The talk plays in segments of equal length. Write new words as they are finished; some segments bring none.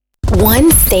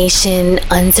station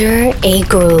under a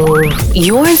groove.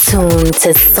 You're tuned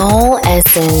to Soul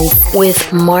Essence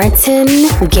with Martin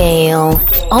Gale,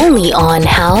 only on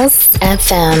House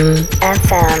FM.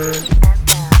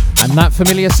 And that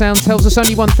familiar sound tells us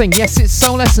only one thing. Yes, it's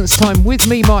Soul Essence time with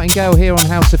me, Martin Gale, here on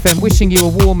House FM, wishing you a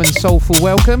warm and soulful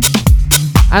welcome.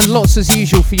 And lots as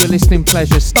usual for your listening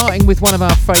pleasure, starting with one of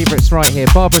our favourites right here,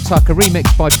 Barbara Tucker,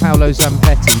 remixed by Paolo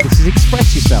Zampetti. This is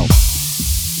Express Yourself.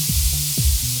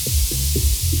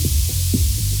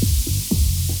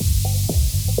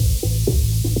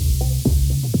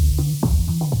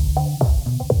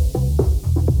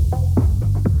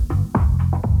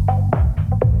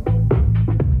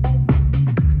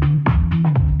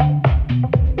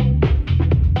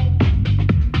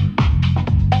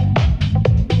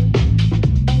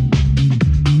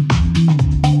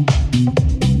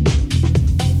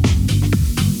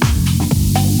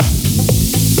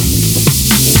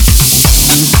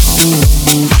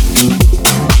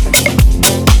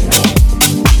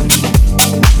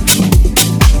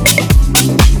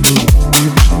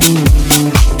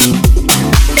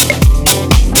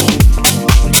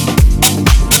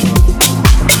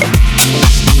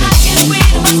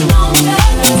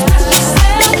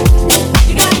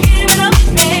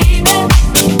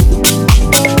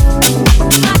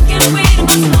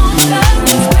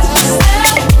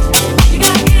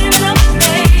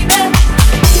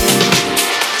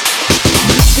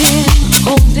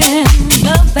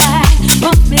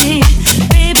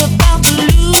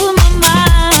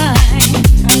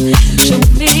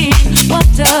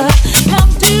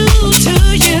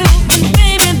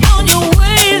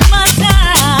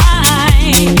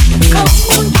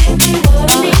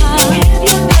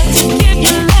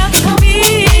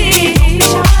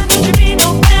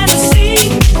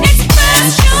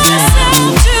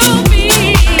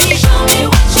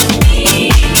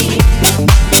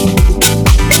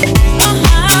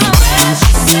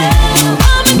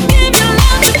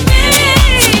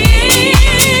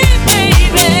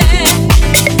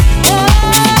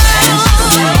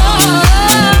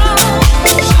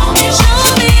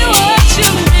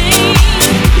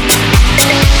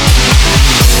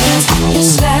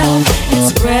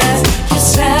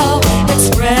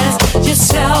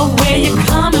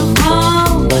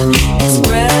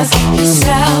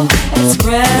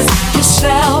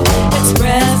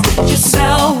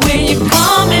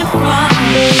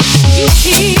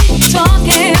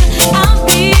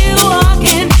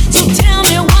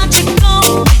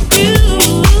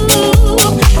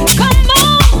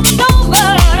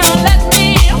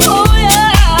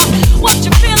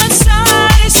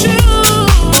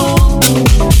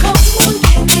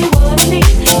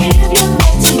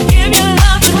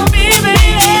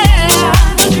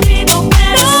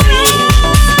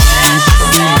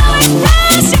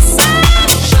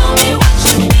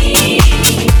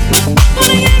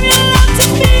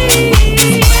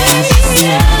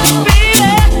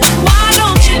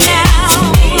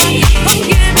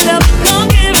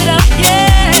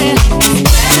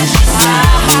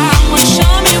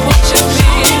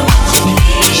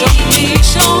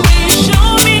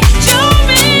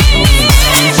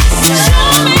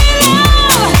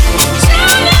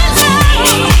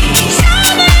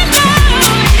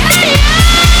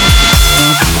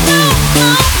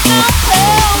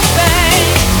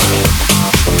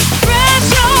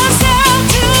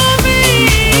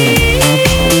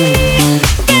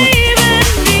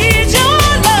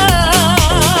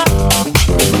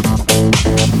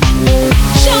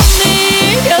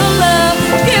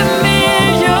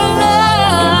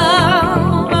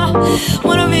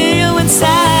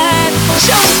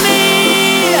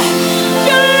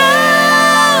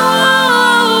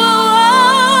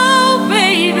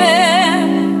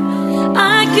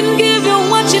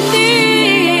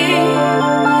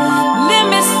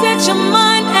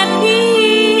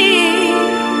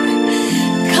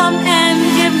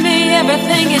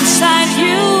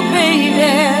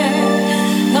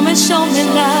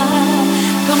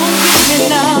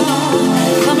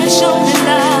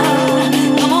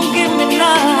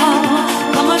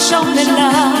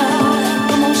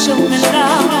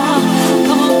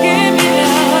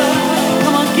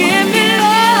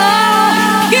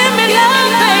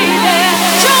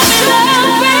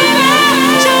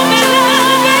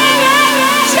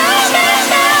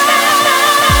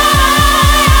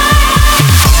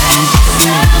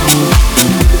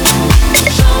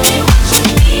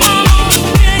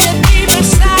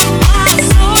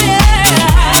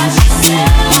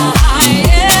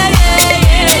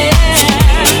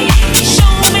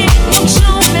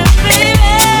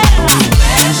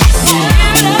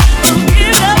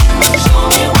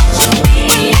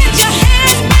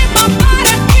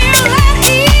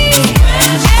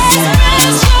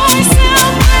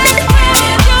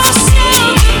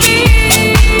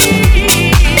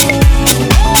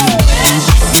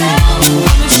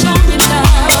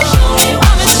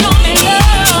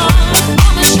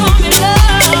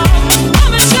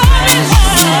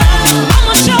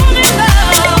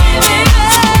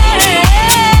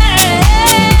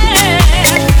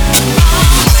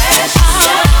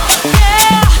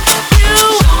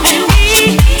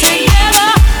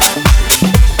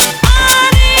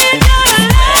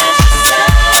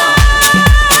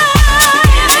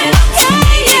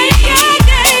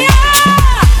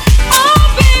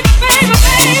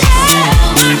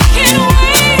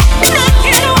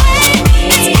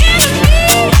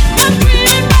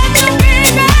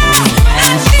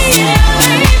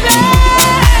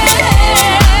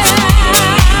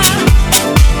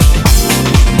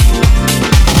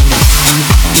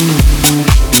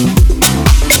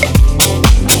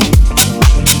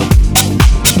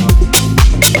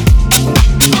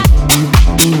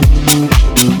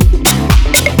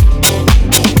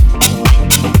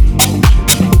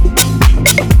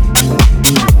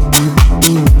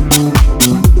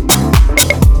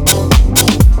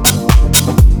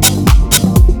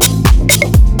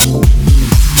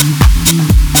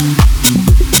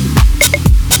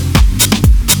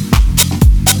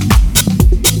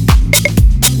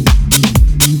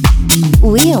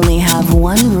 We only have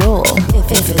one rule.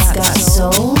 If it's got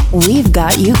soul, we've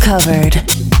got you covered.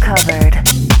 Covered.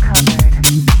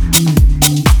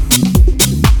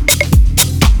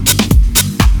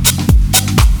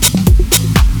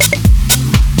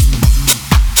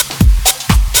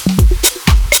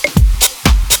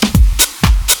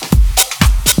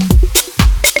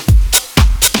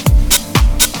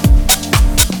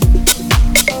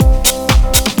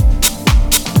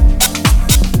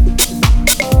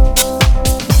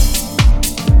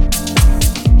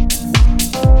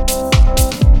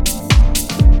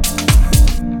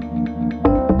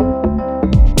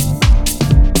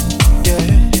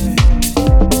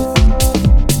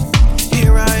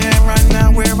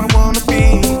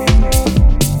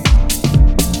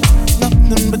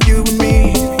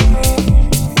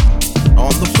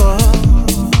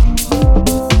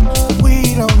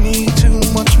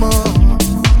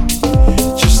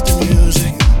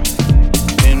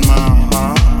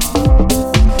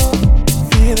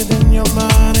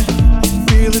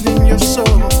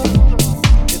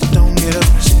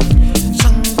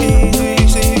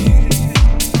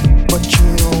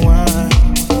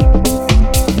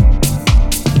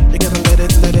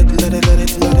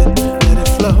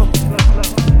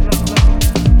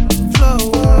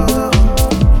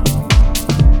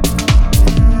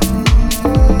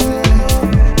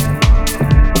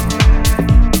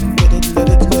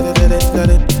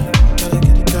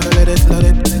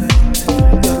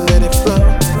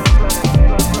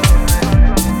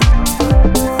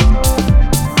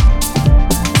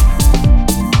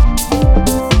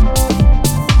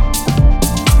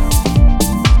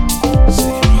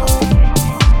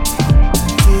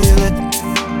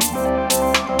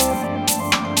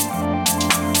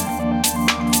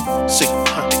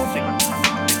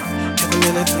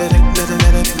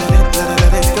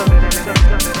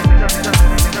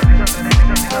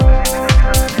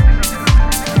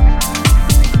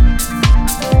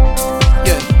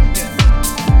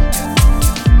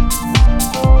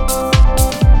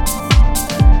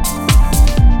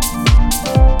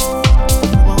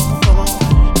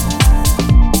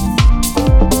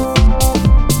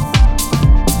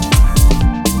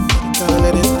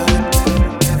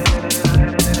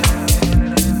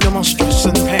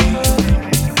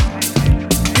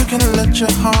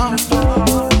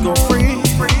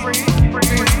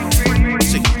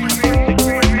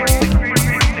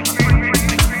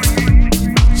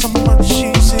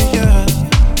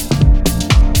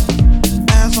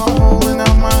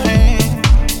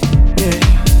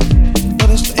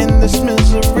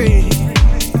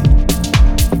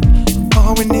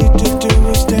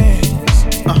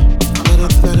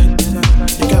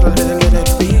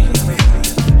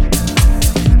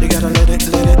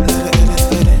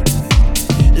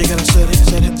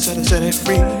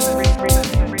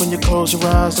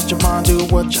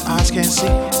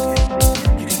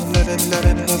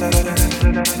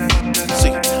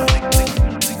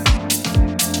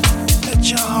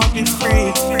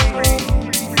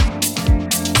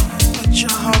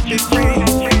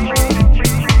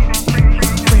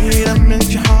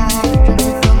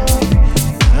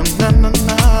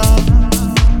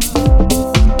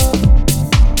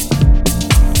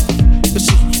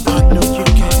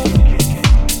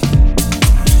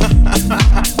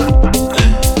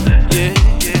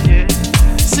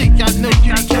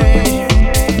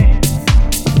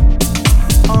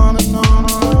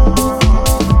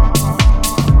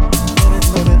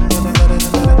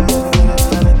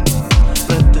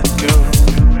 Let that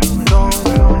go.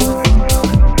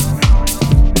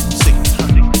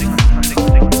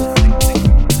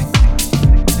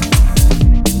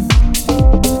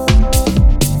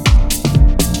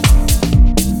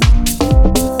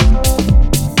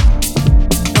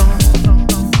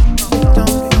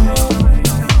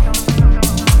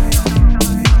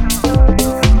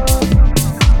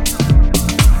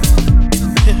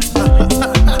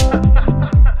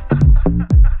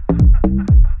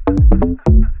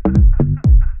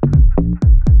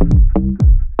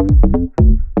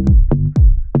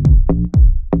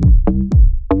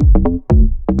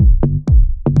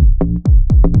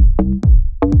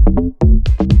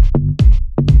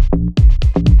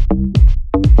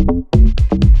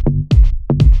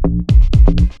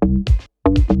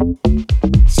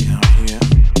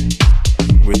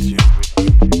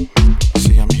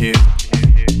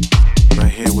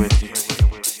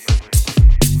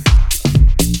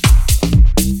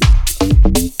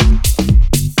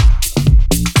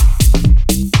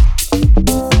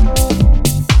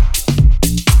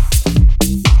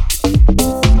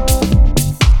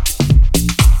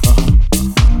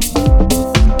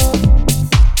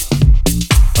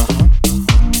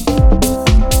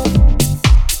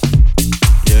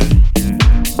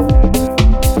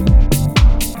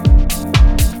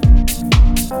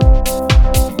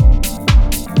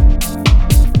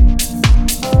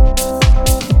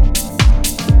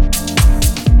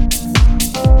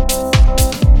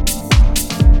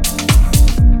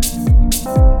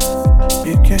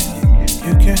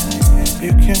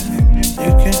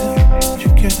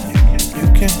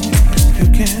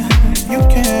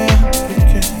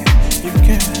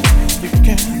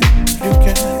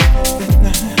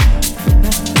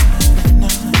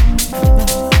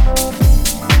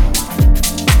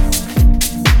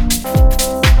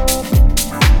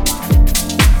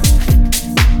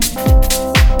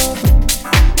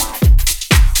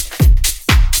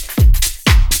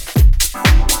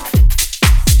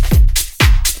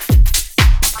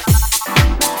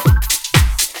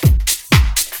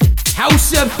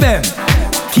 House FM,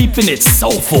 keeping it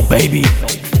soulful, baby.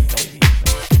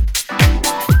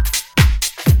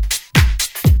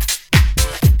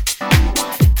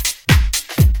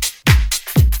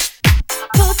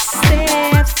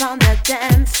 Footsteps on the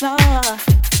dance floor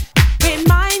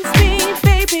reminds me,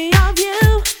 baby, of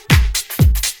you.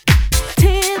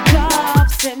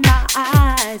 Teardrops in my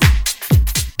eyes.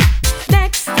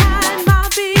 Next time I'll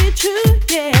be true,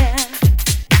 yeah.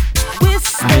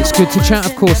 And it's good to chat,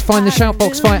 of course. Find the shout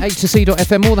box via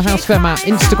h2c.fm or the House FM app.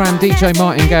 Instagram DJ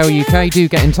Martin Gale UK. Do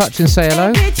get in touch and say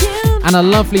hello. And a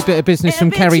lovely bit of business from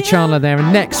Kerry Chandler there.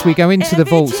 And next we go into the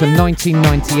vaults of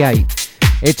 1998.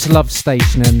 It's Love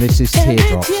Station and this is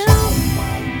Teardrops.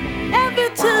 Every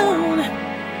tune,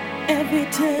 every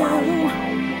tune,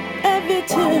 every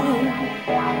tune.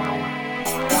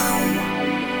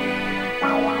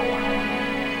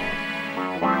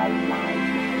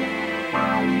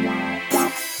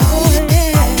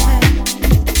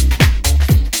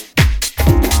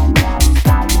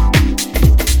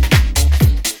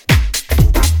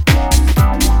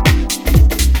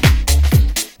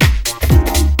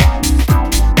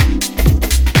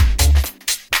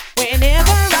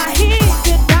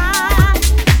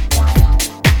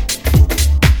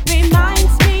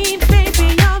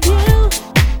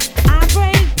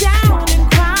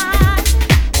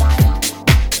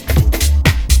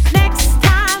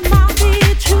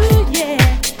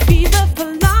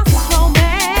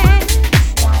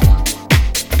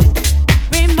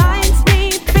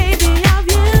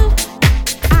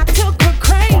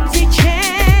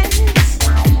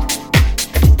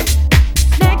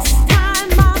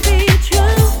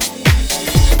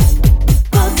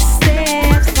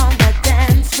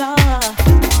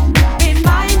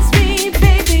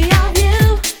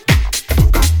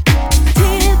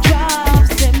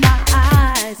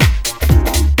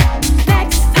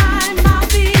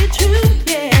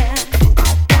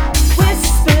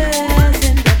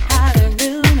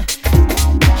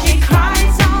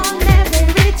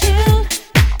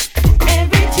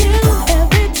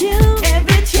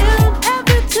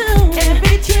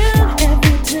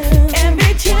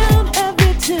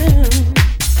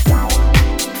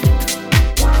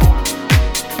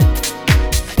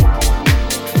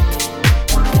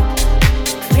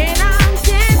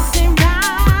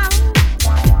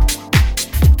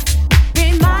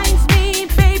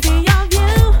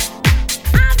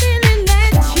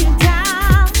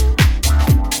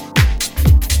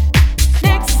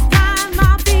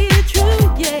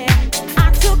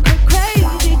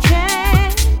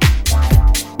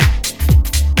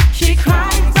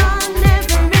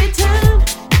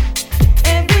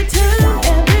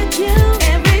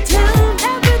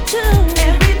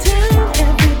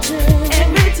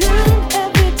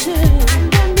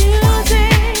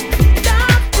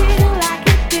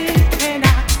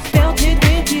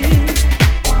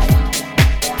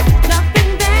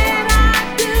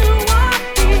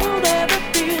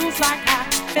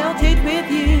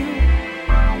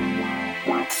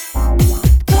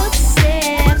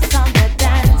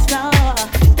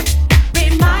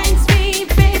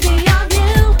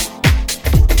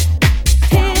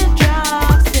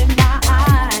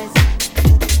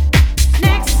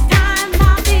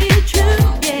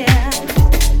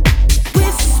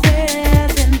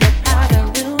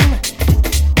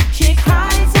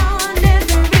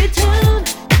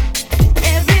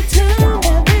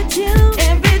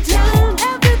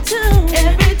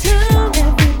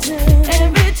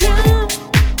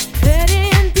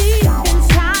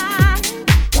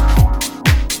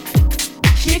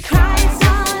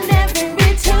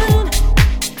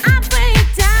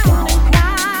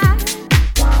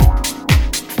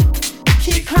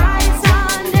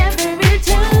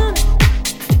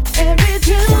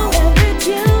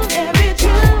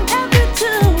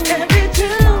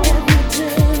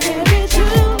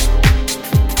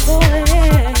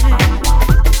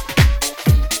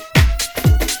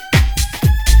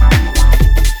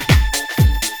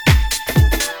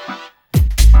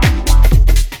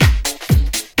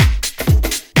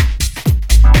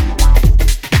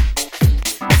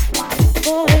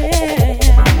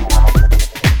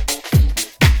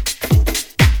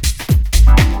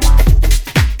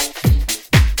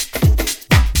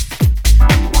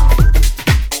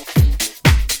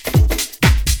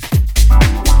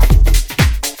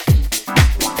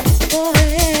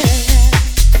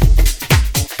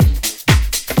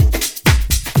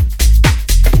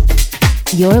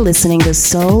 You're listening to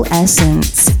Soul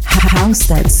Essence, house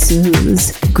that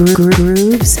soothes,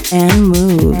 grooves, and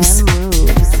moves.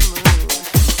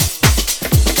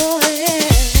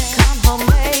 Come home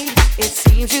late, it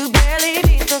seems you barely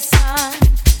beat the sun.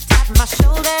 Tap my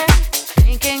shoulder,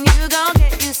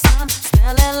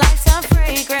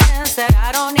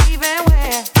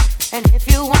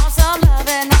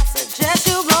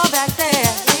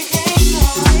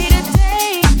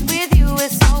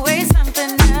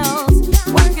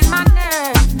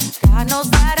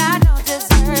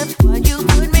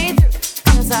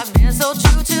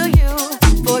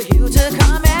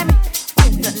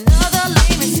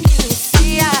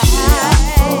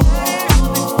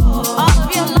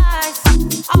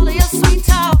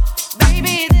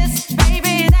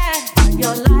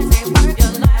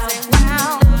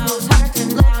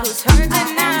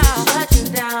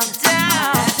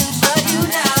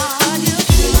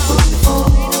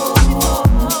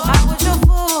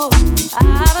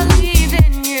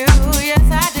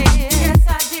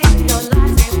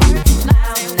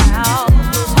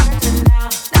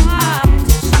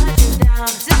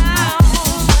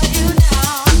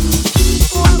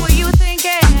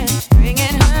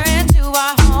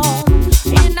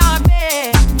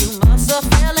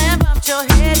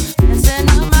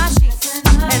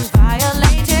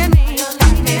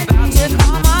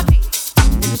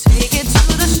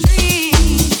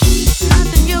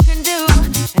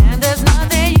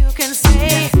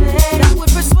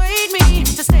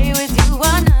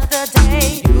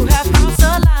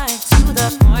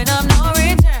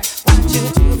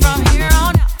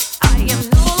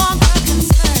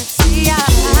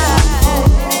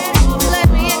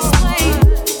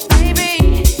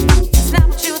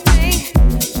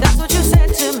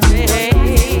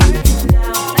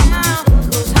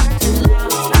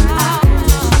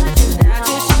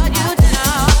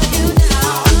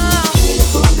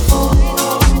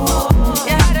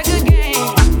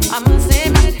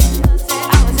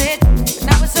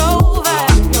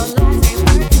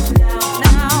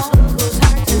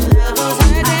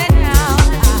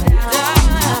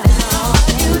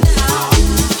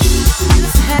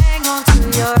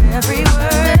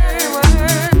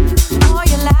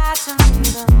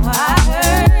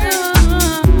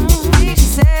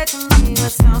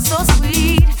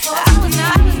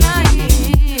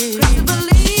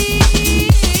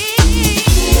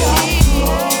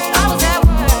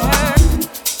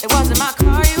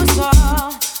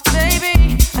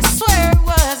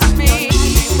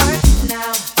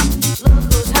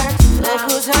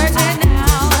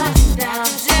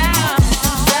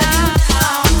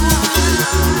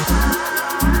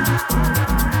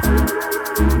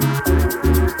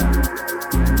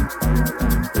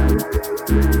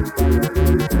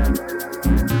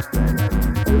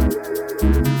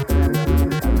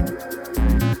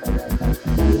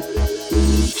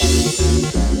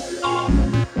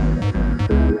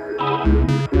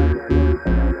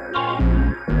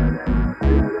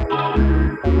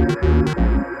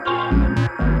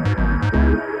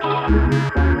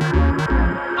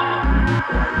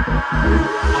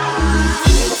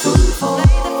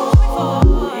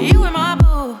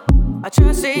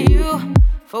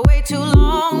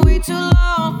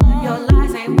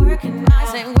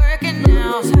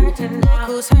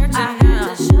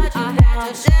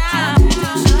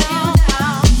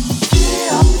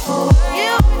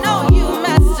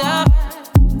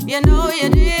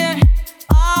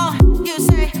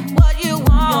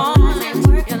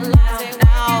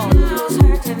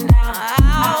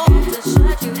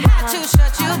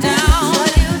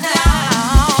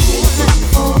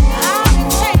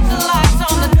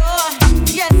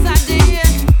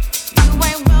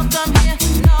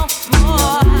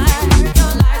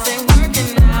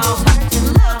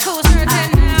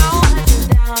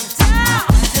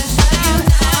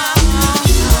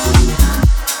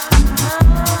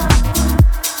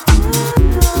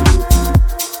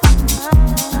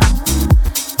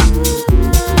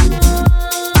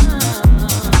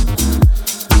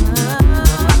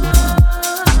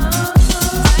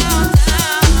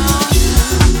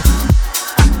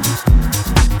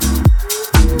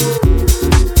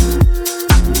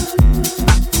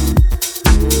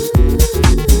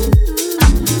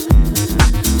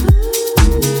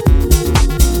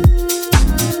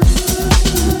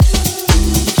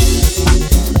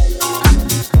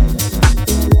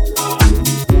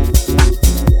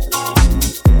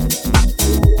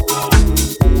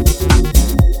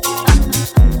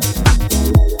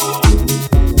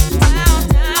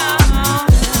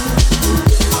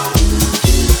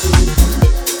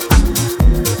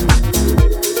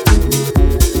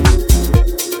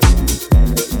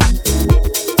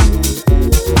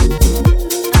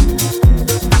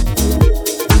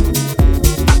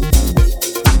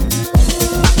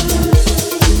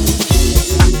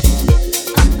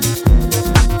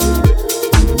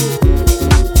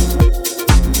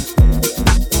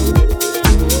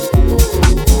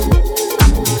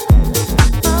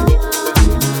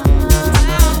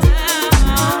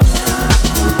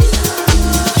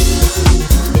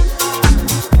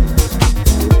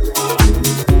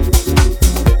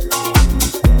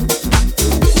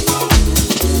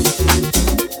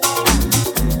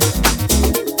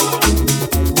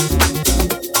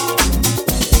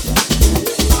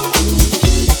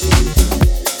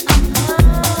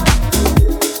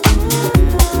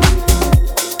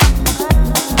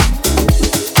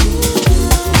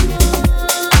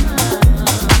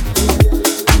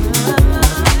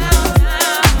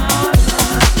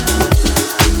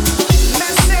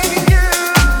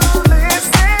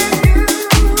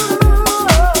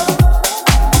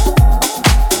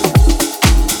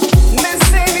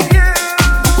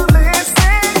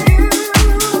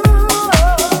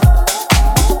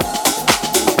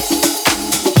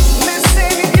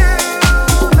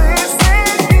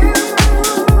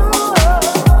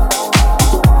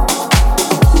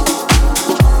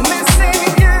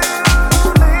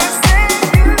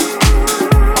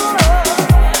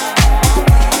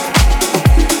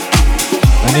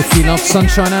 enough,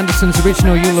 Sunshine Anderson's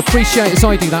original. You'll appreciate as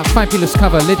I do that fabulous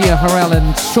cover. Lydia Harrell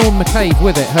and Sean McCabe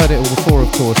with it. Heard it all before,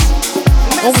 of course.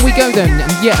 On we go then,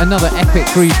 and yet another epic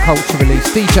groove culture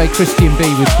release. DJ Christian B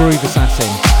with Groove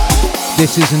Assassin.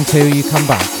 This is Until You Come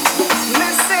Back.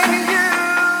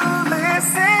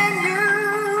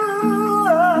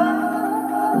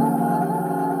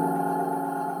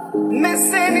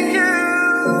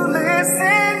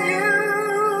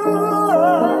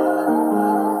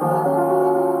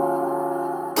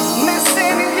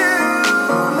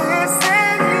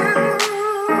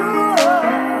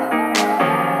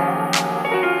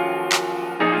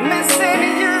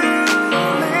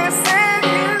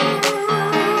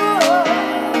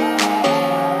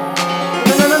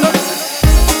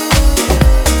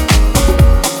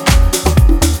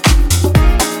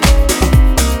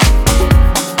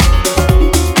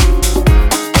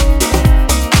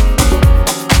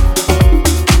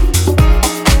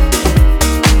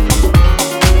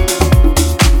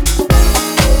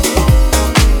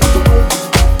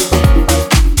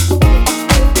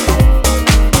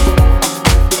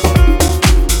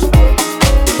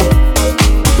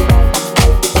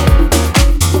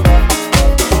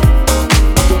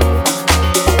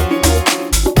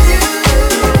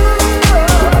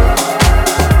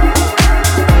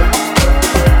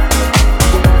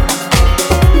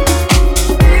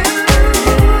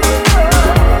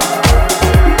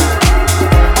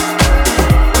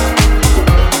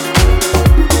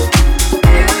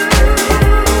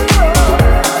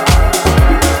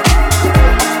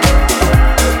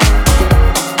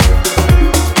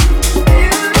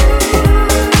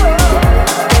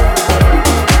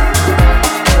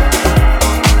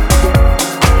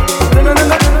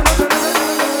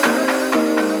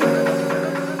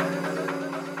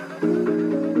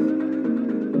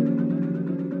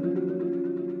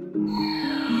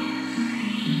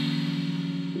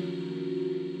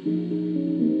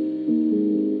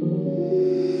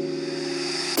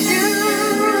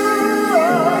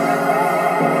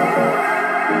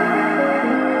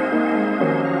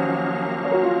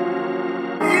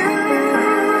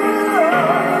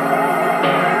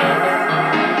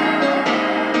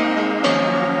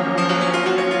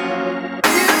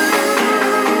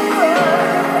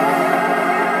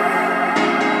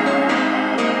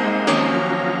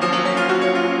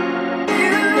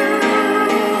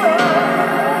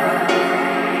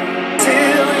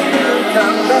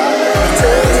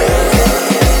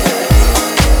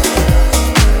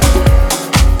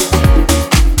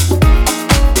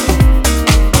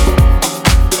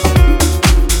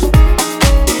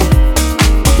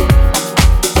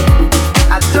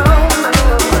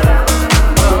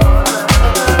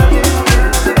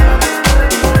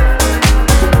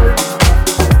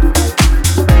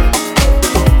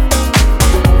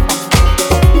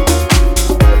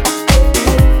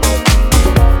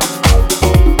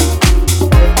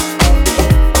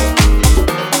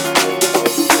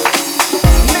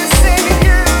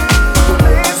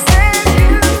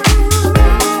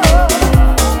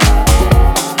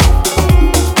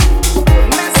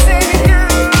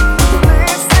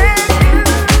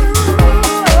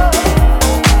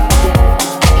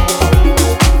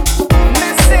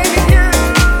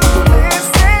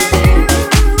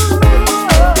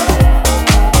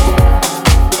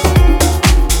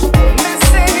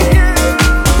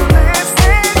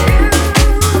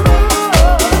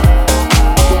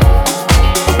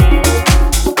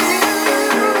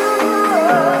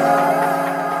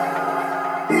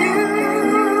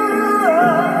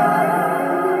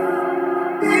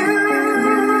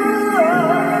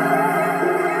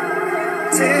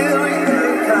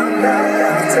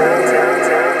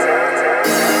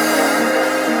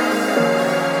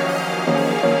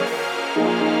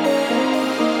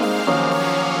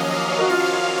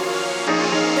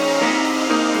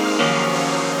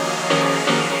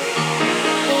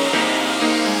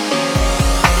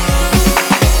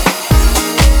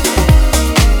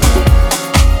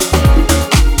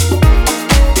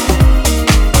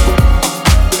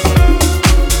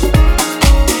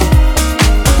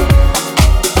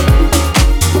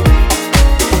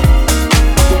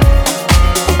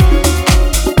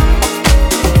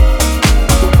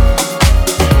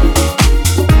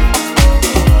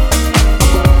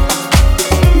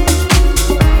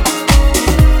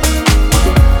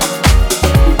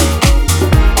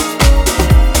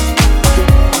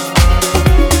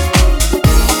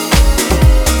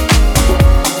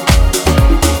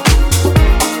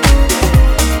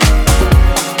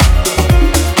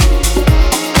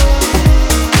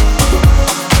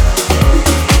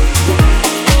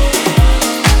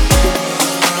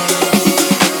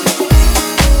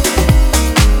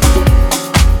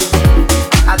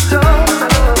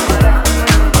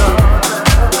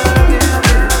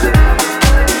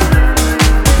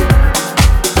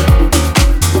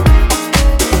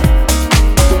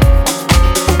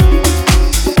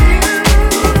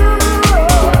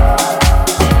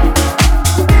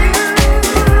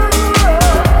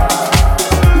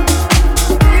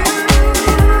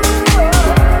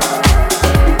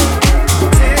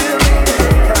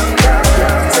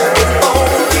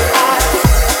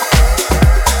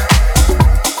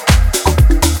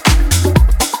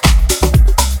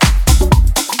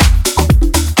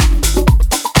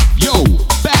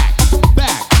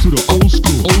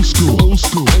 old school, old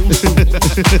school.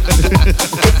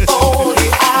 If only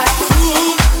I could.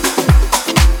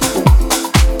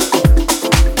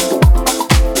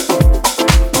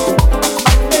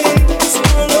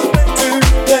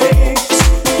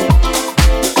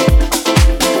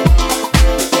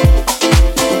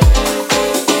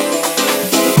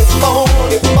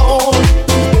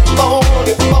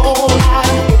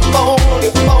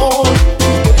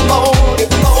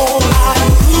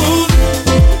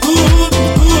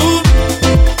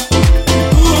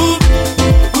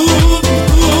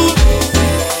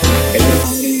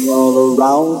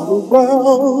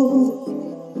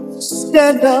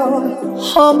 Stand up,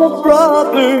 humble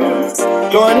brothers,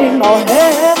 joining our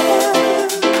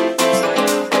hands,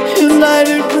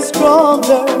 united we're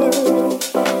stronger,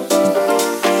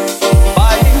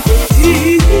 fighting for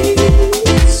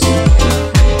peace,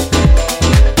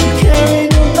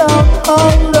 caring about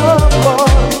our loved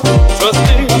ones,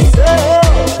 trusting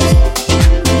ourselves,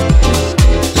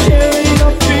 sharing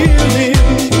our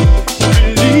feelings,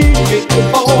 believe it if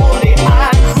only I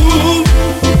could.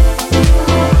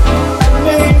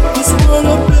 This world a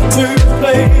better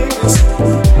place.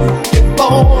 If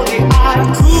only I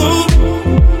could,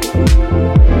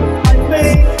 I'd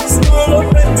make this world a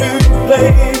better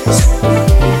place.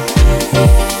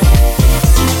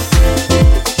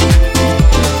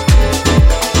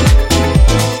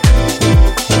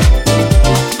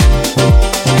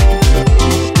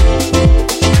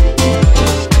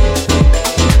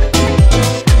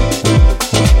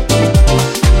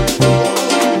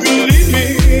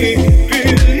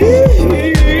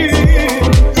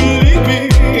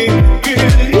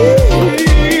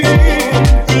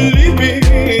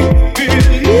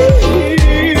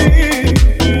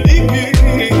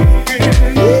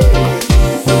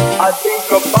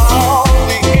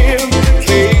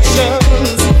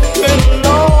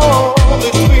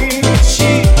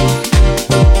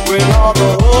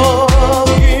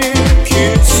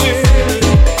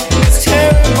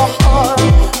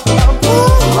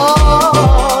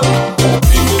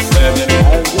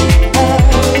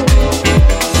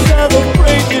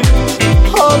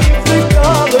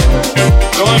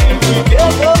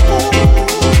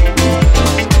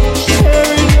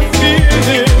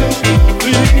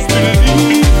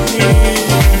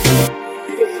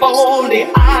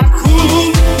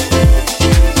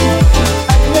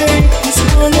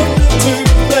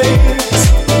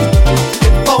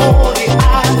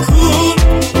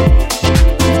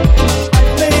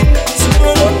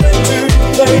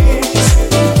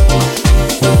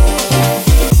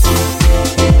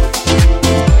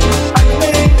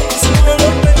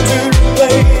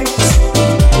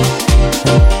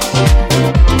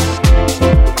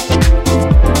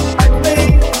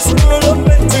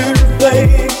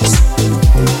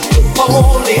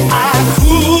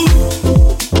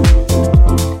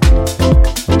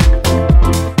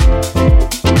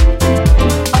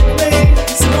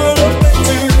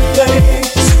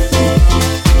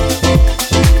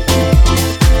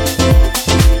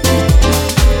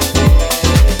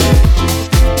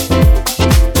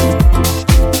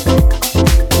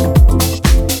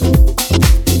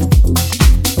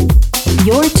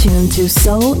 To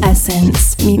Soul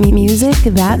Essence, music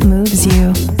that moves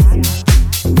you.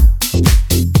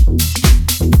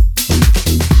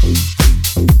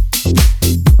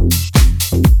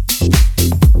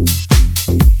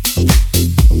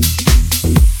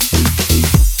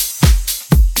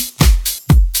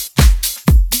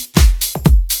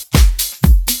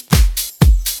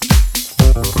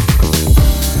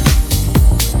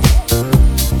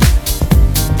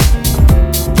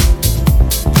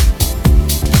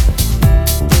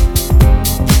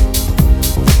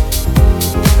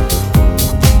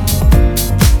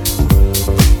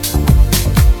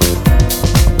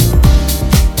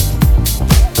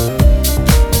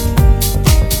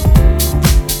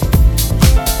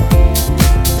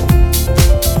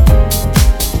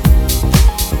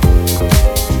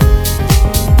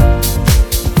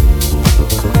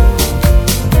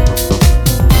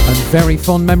 Very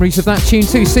fond memories of that tune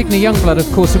too. Signa Youngblood,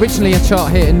 of course, originally a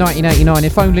chart hit in 1989,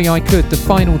 If Only I Could, the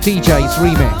Final DJs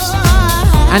remix.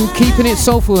 And keeping it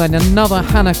soulful then, another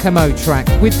Hannah Camo track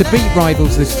with the Beat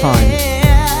Rivals this time.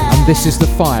 And this is The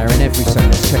Fire in Every Song.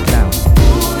 Let's check it out.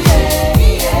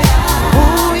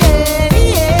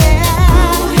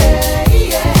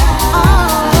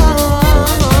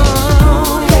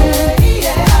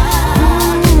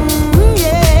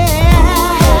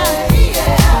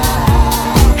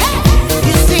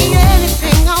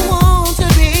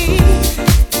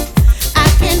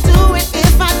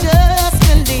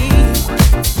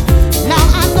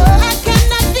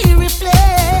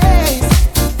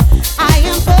 I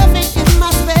am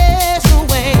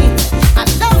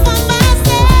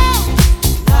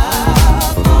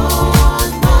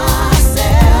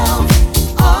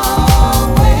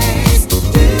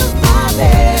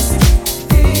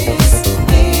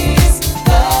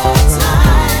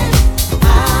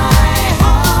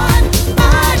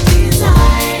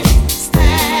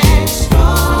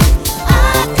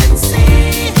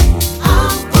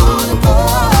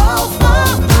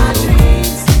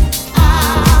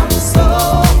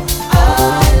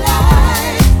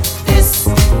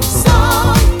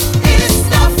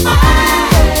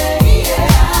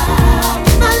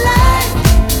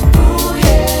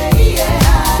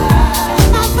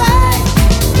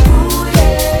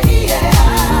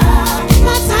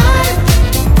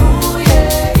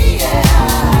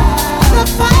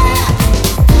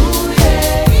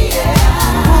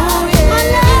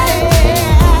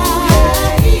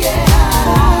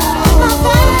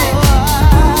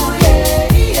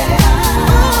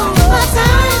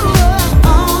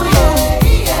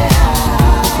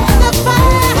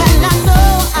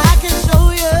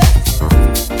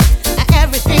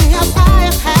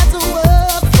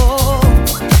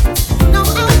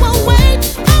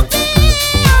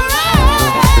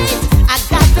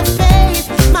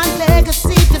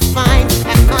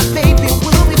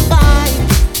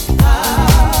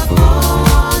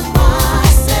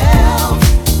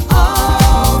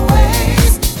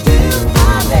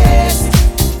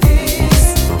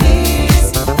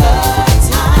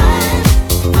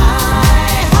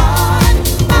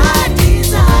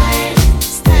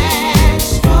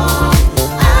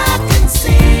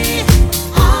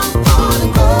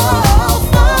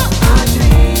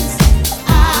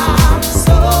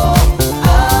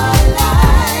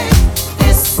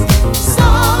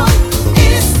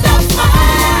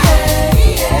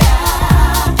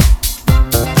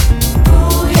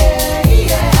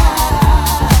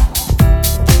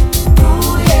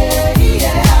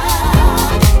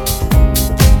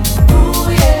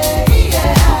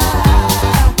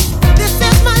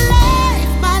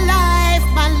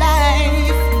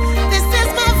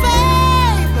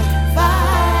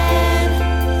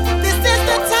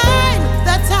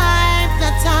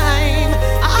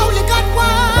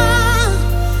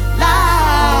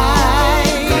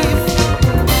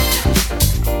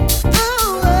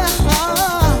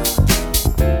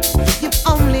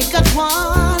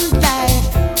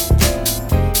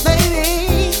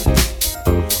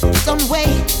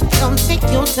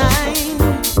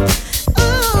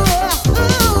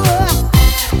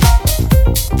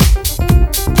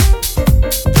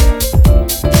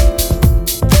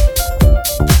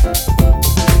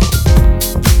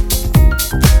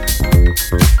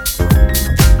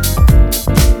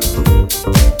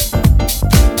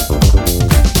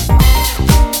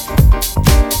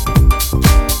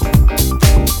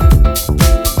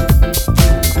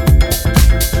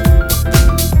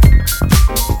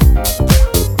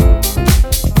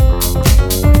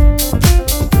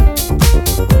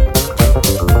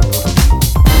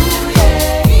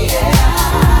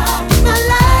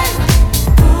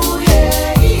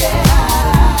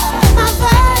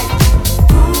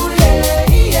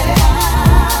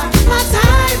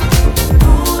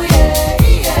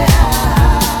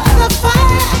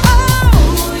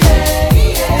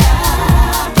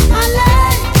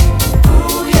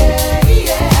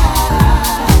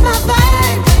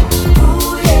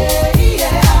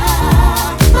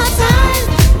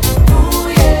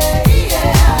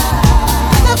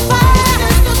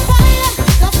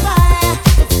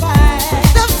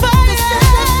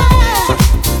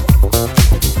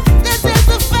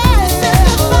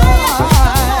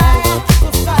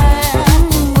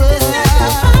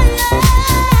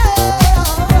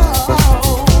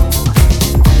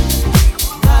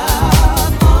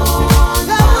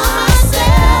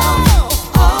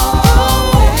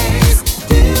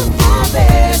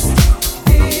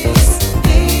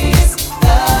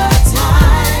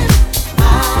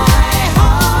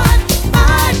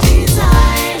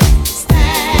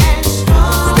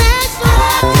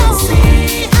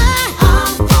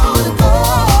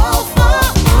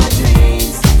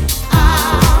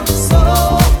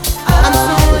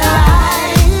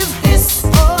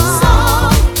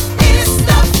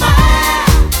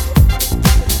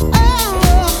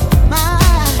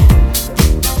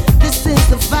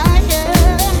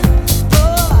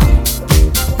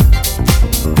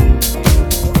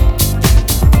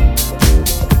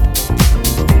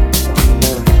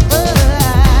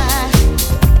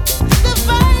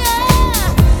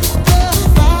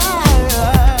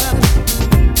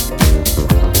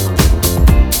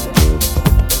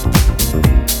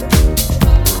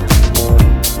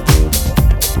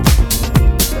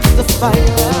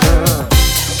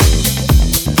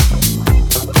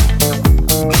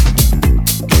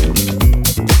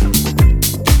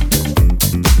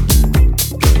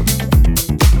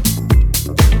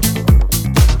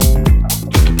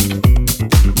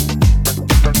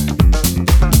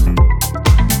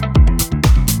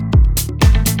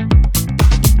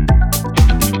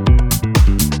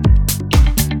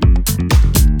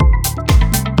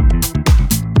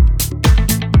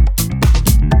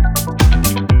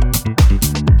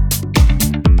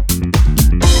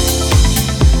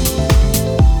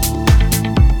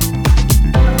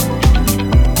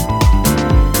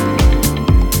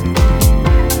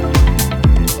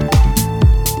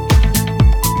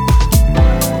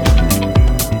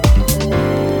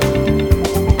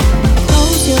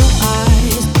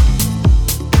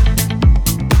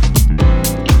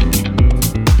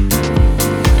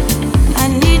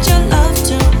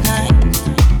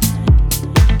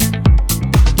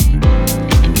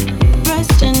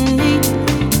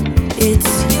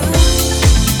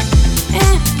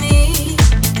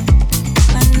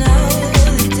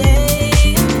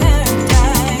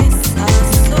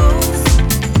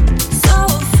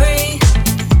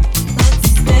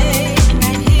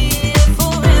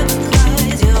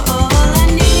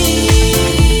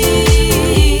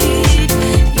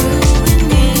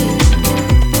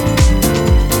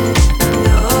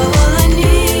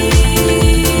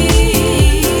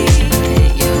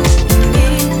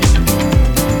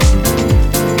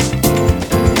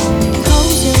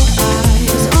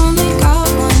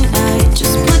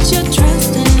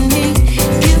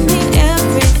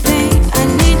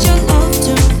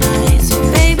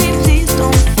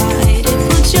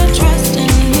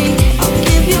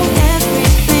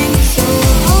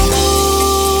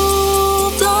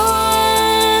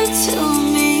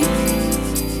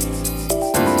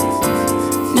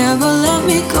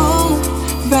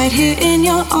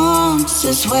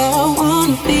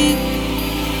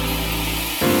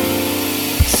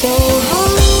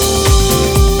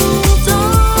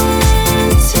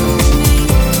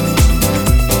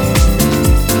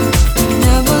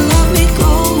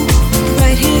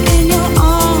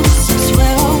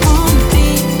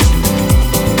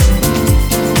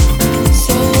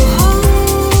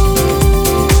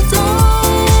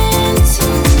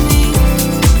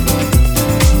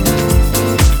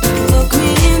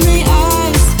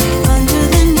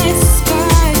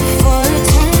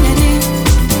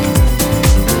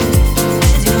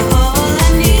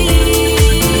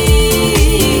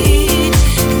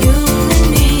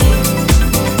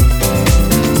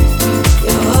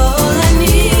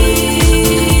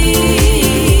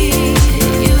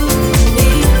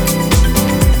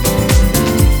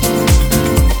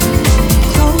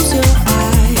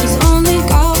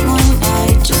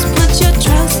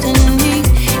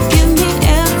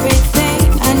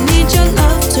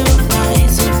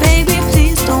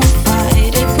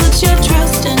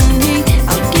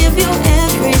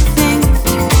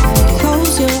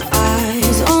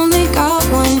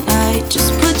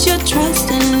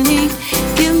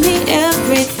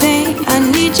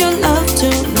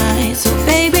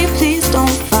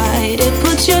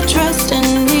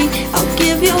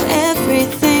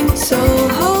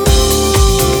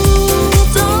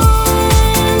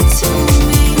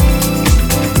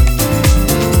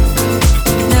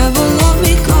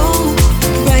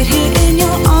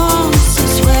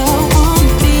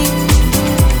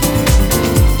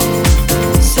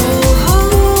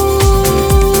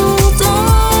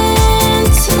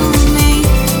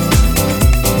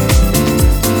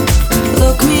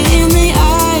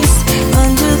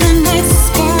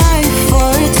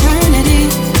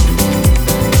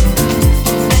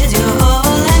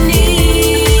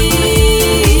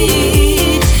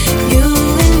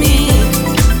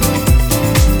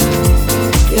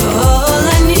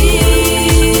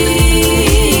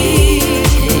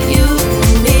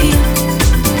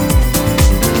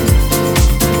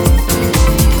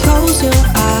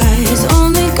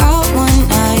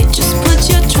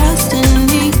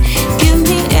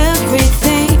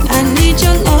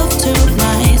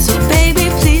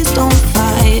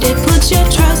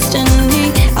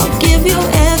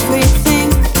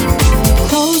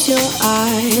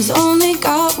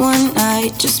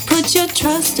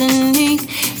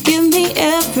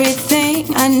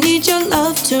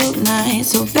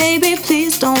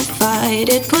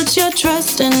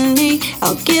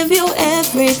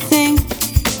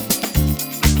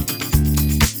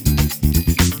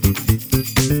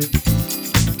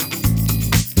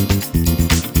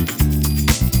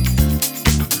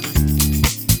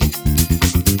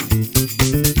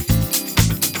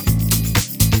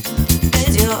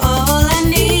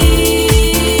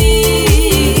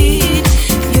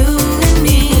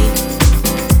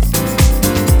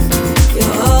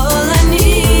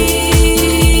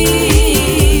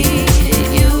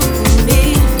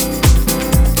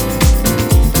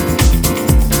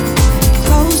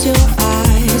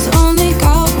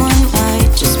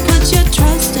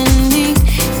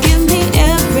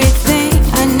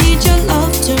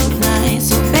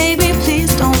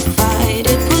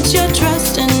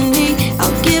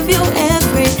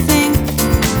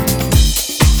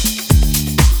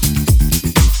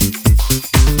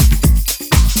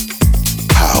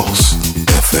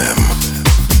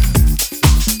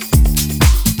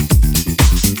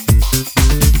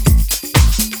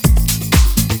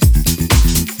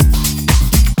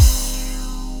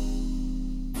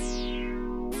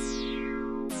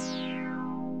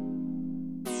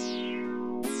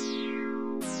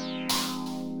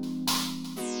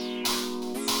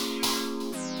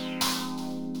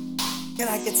Can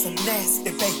I get some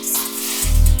nasty bass?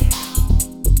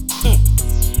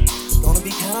 It's gonna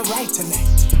be kind of right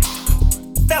tonight.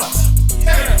 Fellas,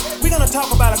 we're gonna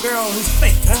talk about a girl who's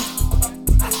fake, huh?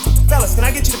 Fellas, can I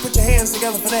get you to put your hands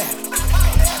together for that?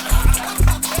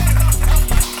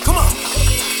 Come on.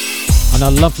 And a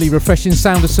lovely, refreshing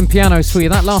sound of some pianos for you.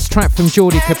 That last track from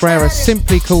Jordi Cabrera,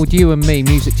 simply called You and Me,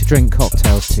 music to drink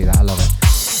cocktails to. That I love it.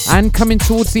 And coming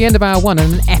towards the end of hour one,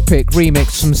 an epic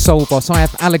remix from Soul Boss. I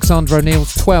have Alexander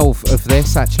O'Neill's 12 of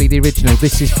this, actually the original.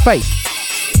 This is Faith.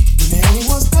 Man,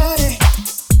 was petty,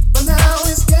 but now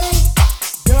it's gay.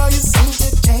 Girl, you seem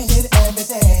to change it every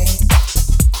day.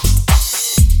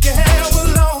 Your hair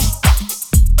was long,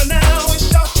 but now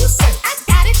it's short. You say I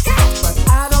got it cut, but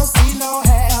I don't see no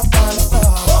hair on the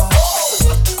floor.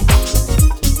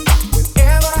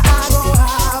 Whenever I go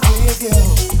out with you,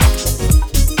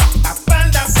 I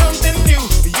find out something new.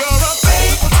 You're a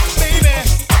fake, baby.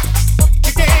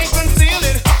 You can't conceal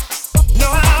it.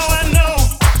 Know how I know?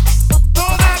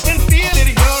 'Cause I can feel it.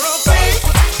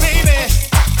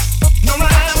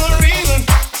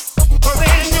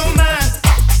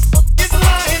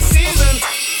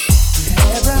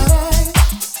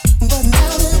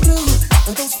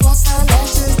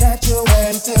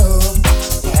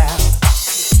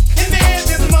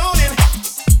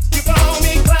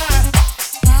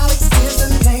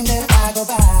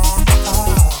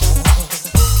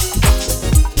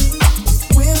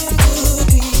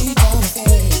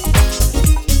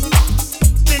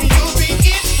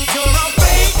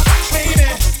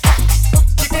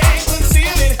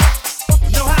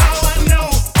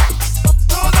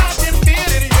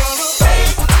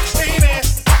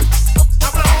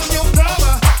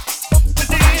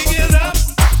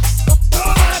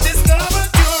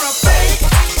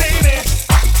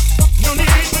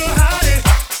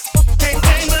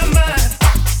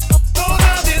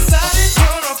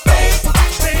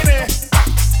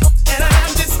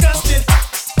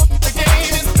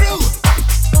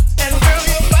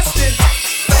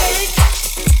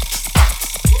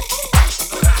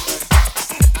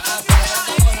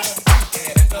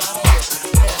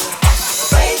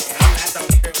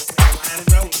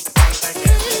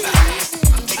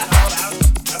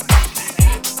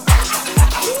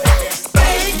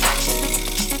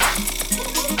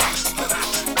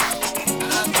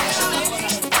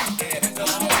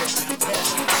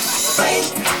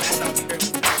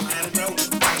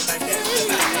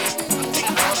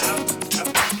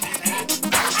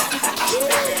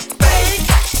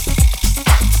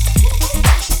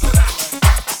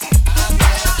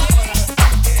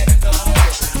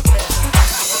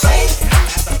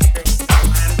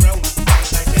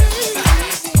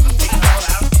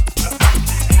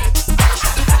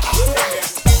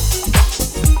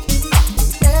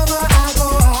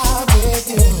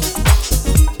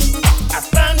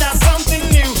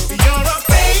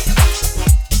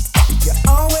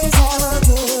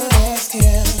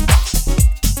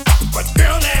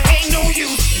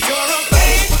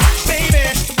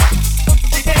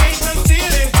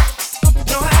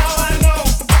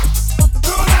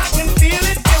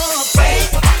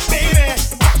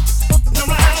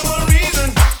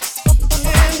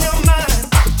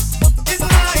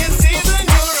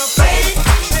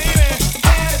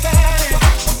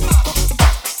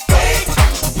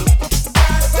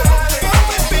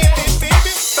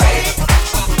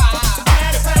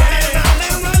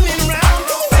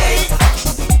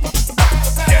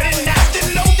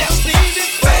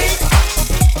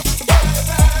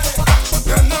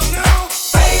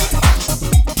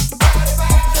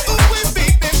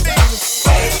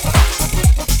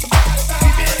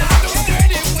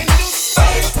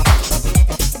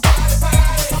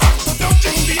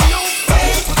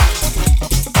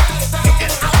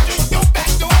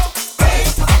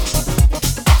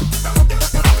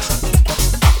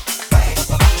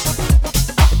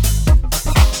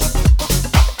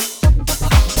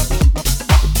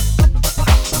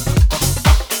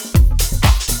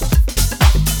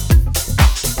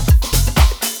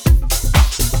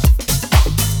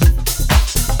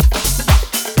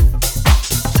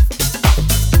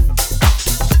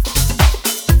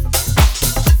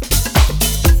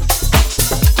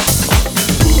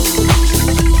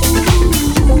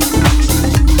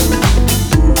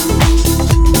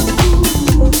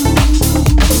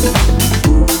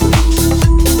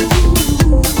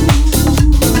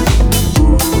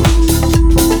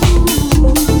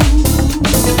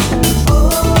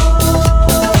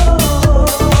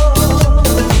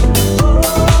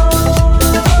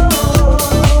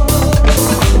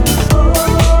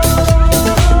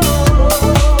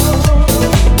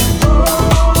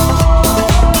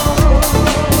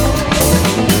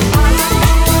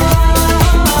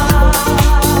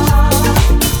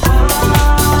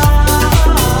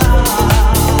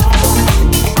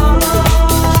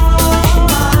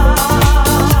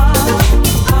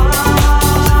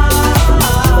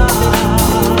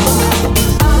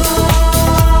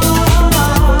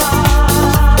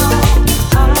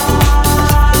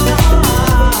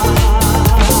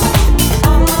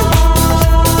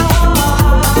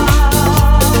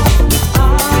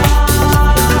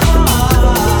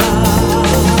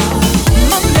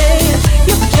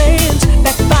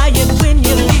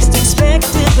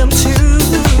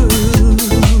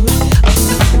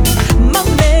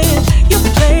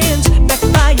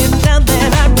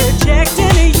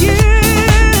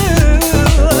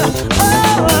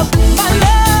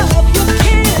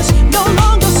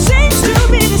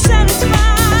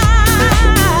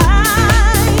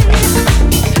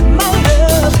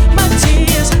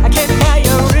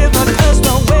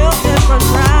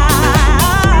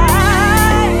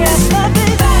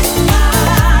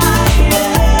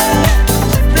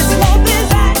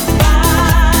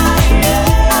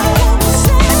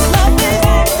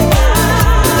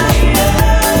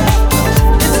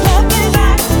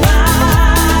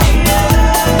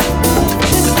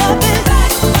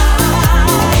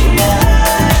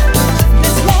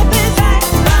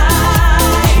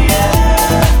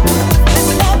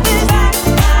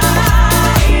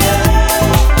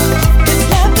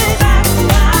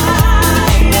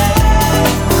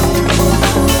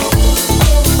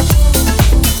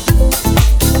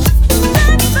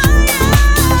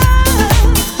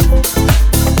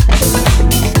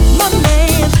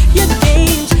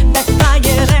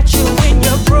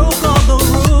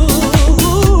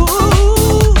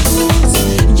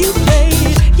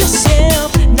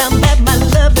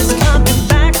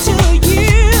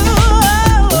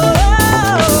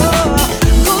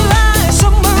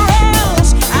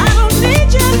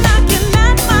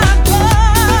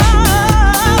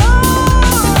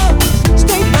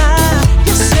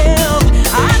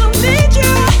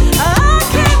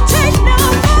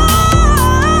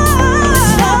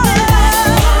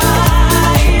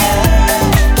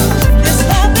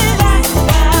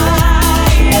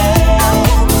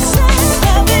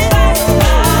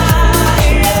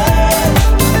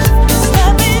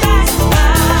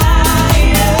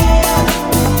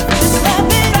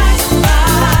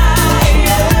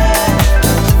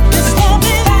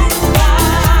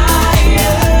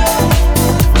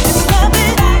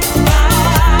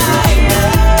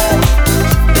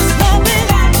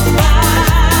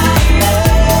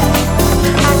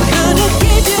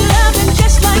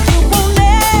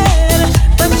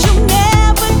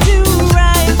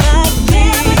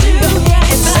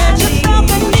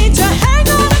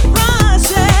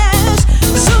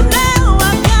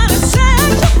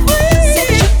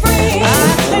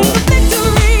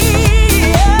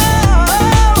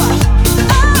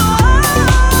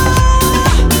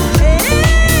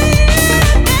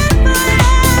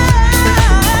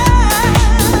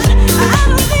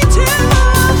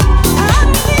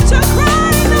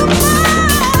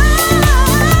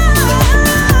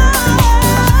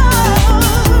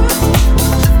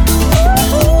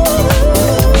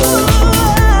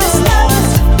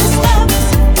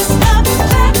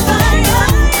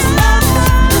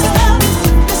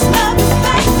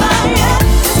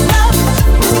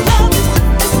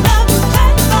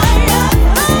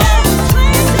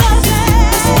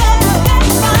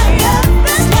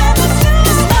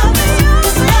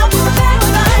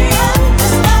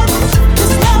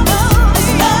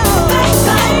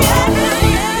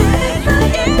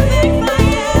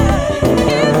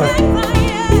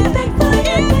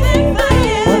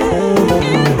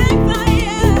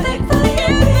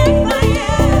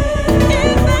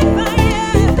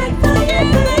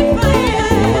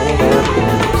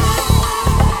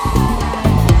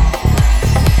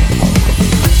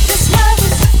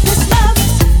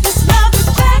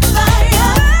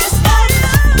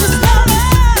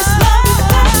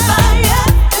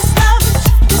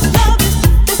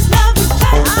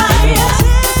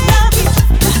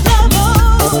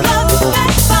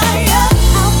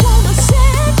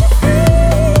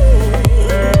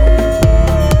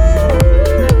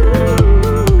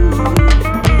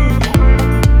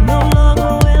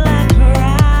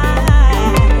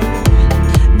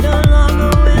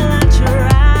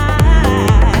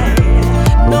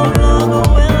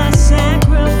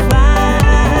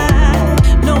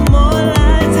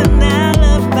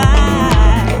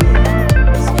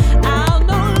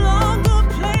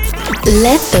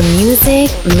 Let the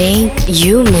music make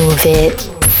you move it.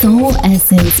 Soul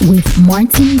Essence with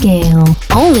Martin Gale.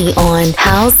 Only on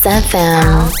House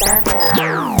FM.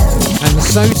 And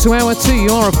so to hour 2,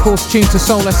 you are of course tuned to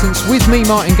Soul Essence with me,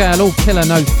 Martin Gale, all killer,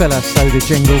 no filler, so the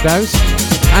jingle goes.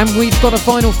 And we've got a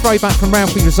final throwback from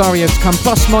Ralphie Rosario to come,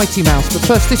 plus Mighty Mouse. But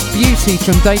first, this beauty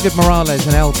from David Morales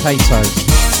and El Cato.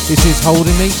 This is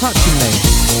Holding Me, Touching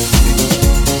Me.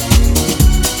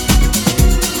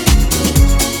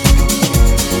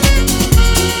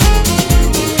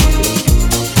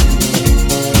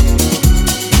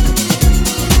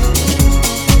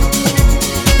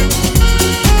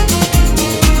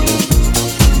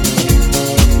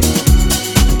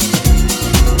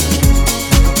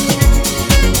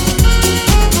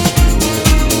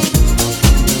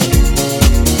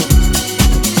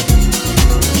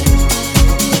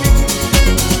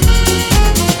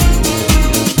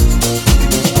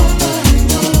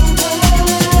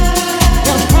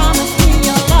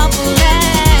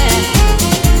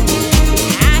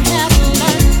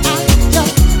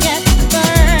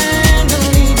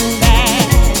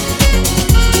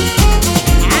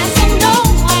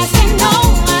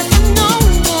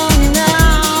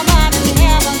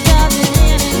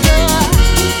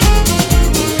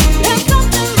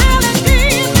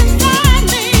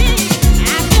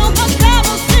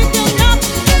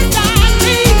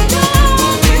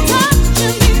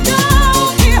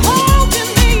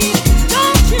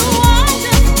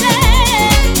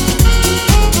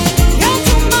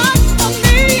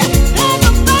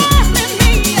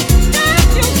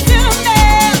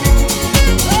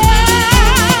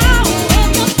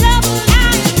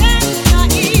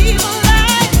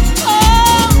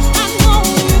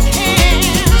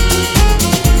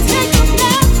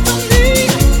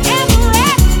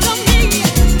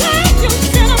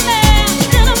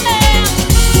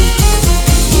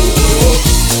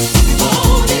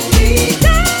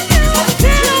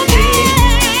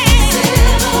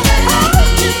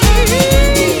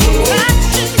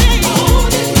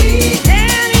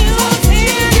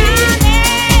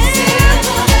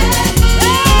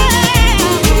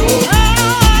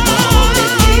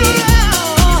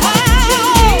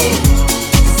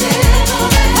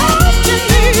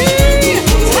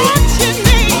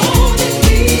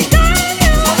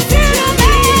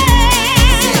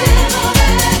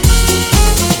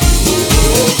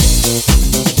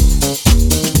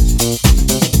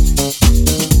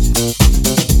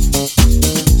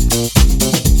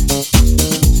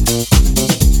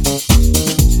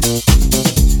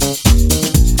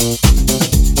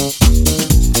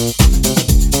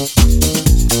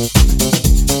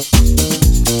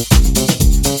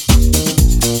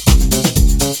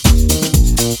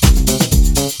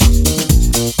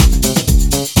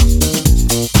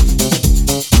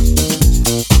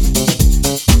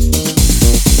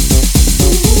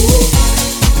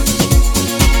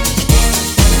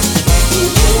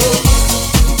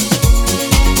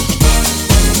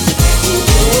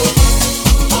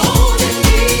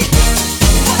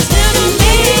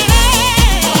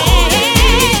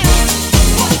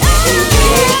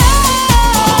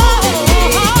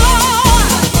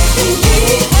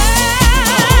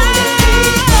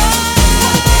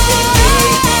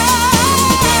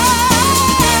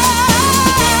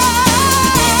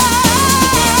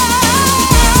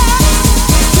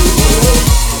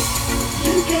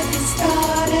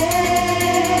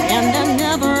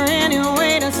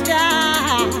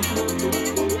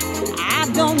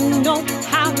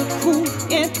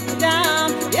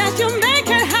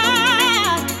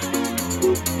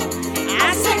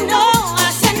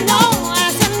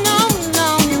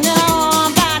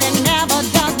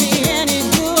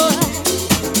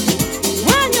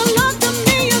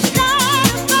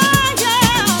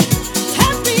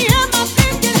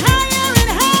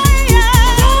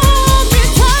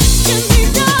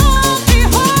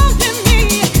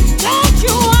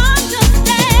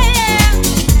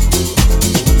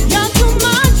 You're too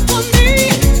much for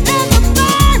me.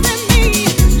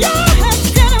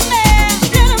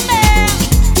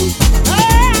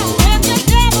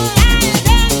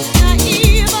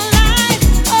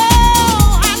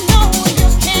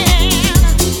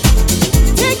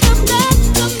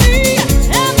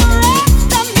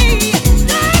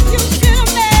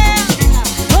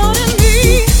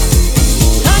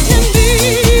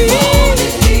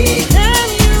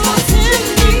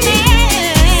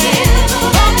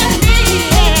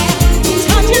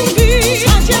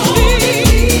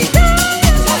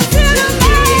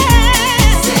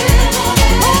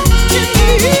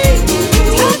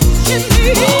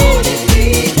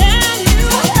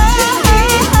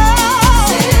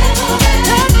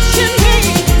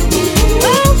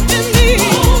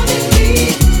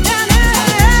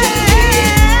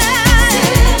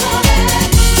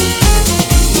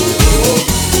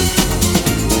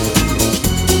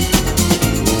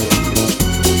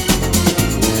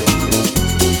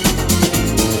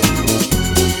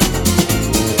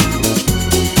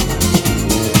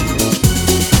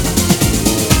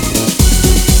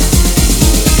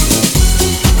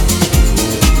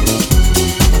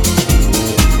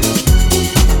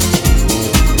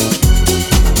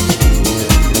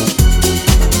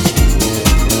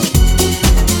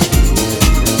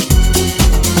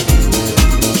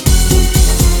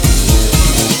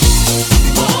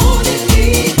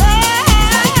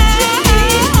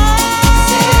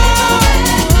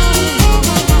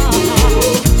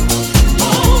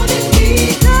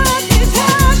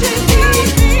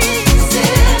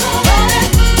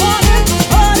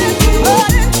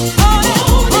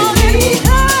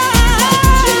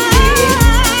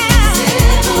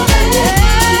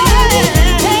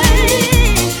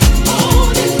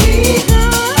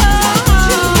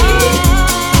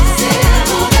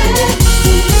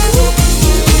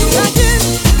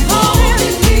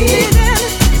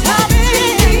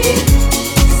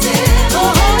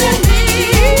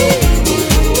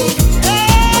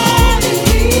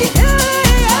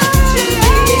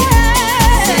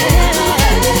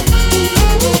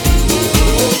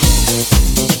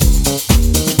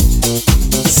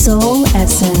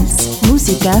 Essence.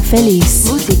 Música feliz.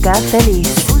 Música feliz.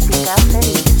 Música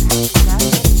feliz.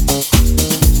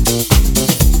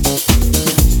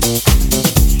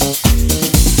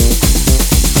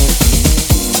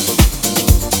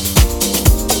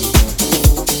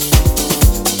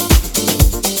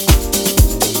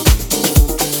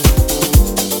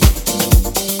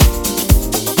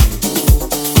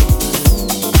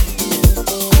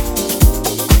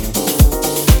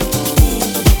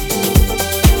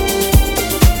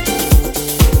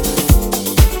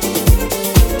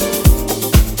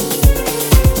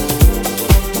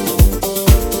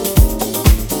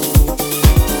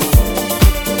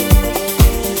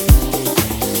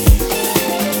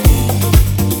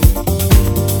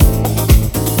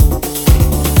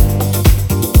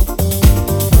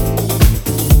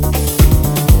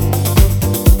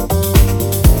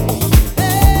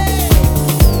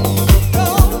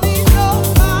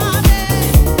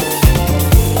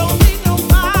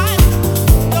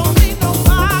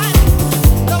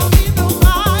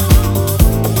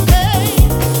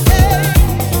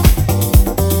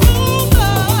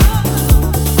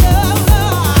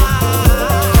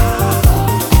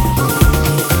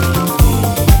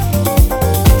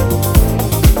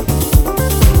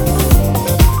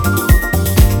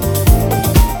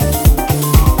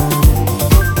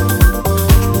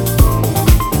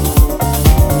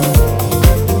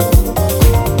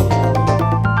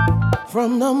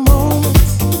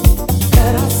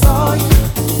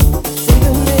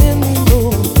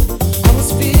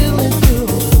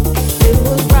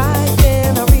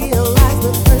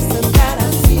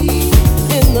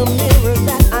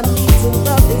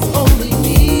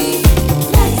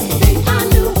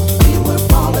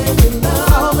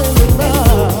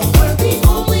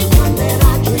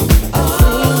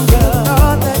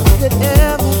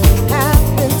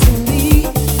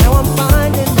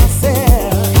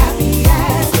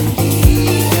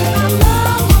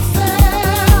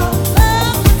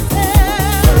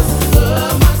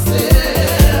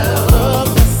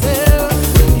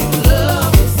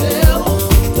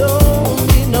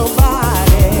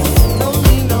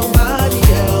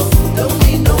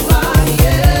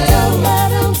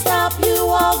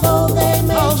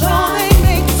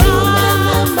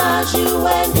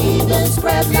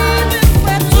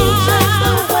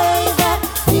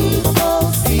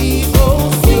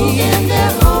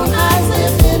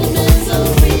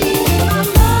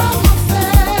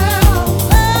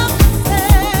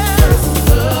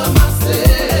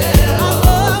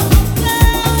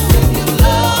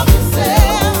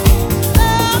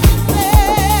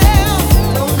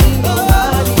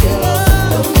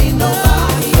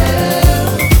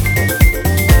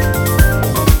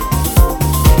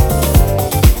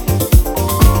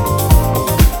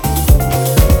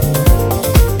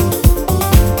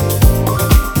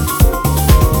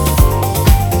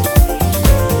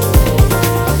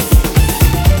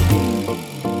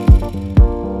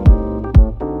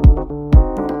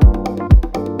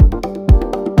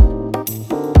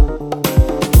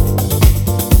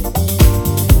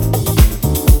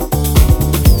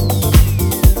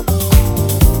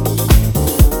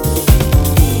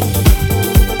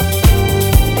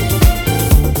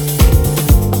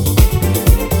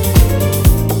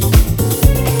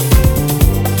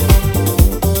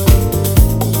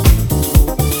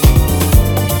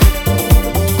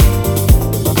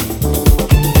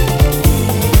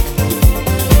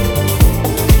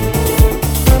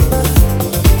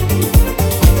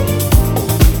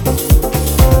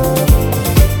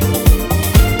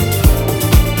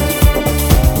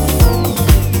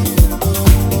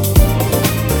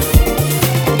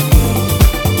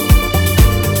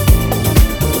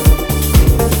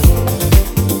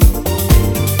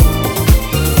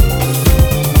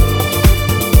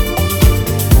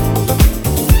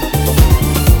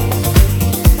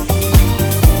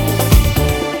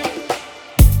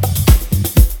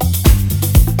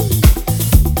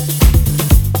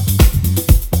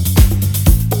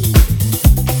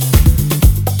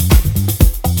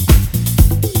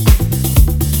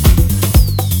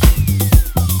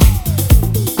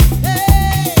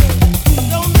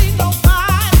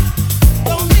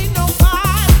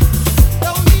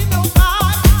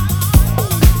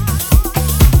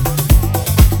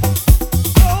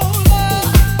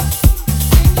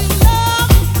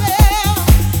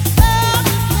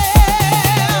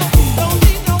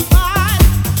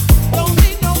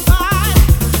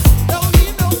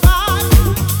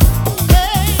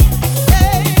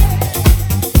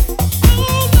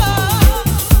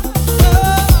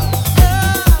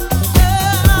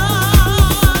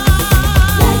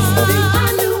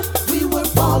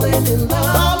 falling in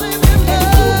love. And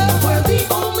you were the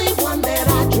only one that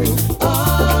I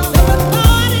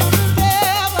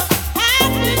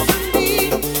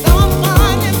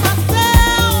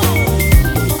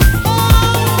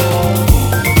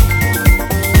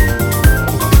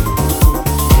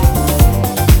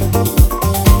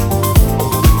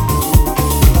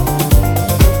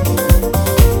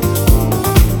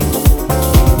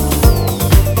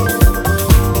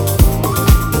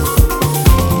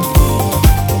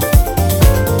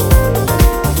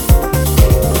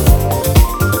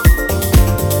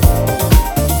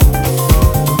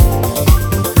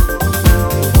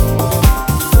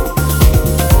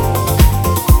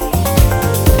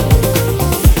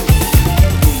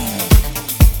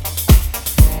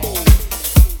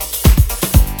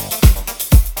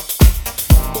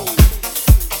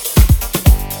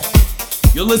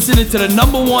You're listening to the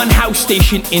 #1 house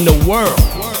station in the world,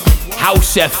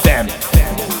 House FM.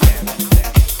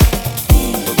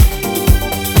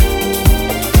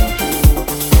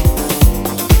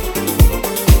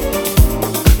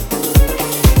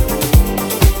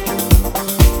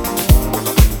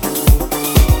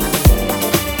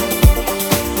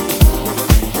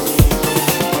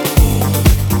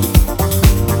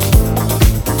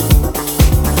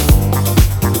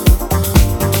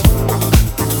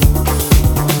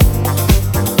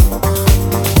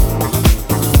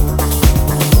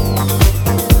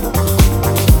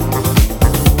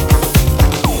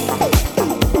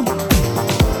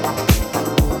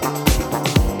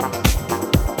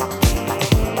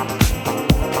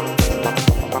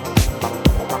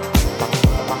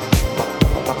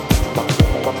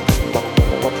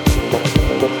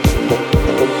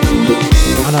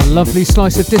 Lovely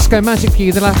slice of disco magic for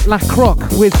you, the La Croque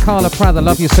with Carla Prather,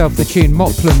 Love Yourself, the tune,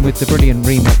 Moplum with the brilliant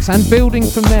remix, and building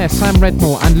from there, Sam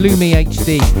Redmore and Lumi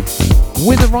HD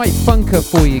with a right funker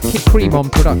for you, Kit Cream on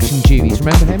production duties,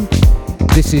 remember him?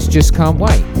 This is Just Can't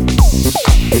Wait.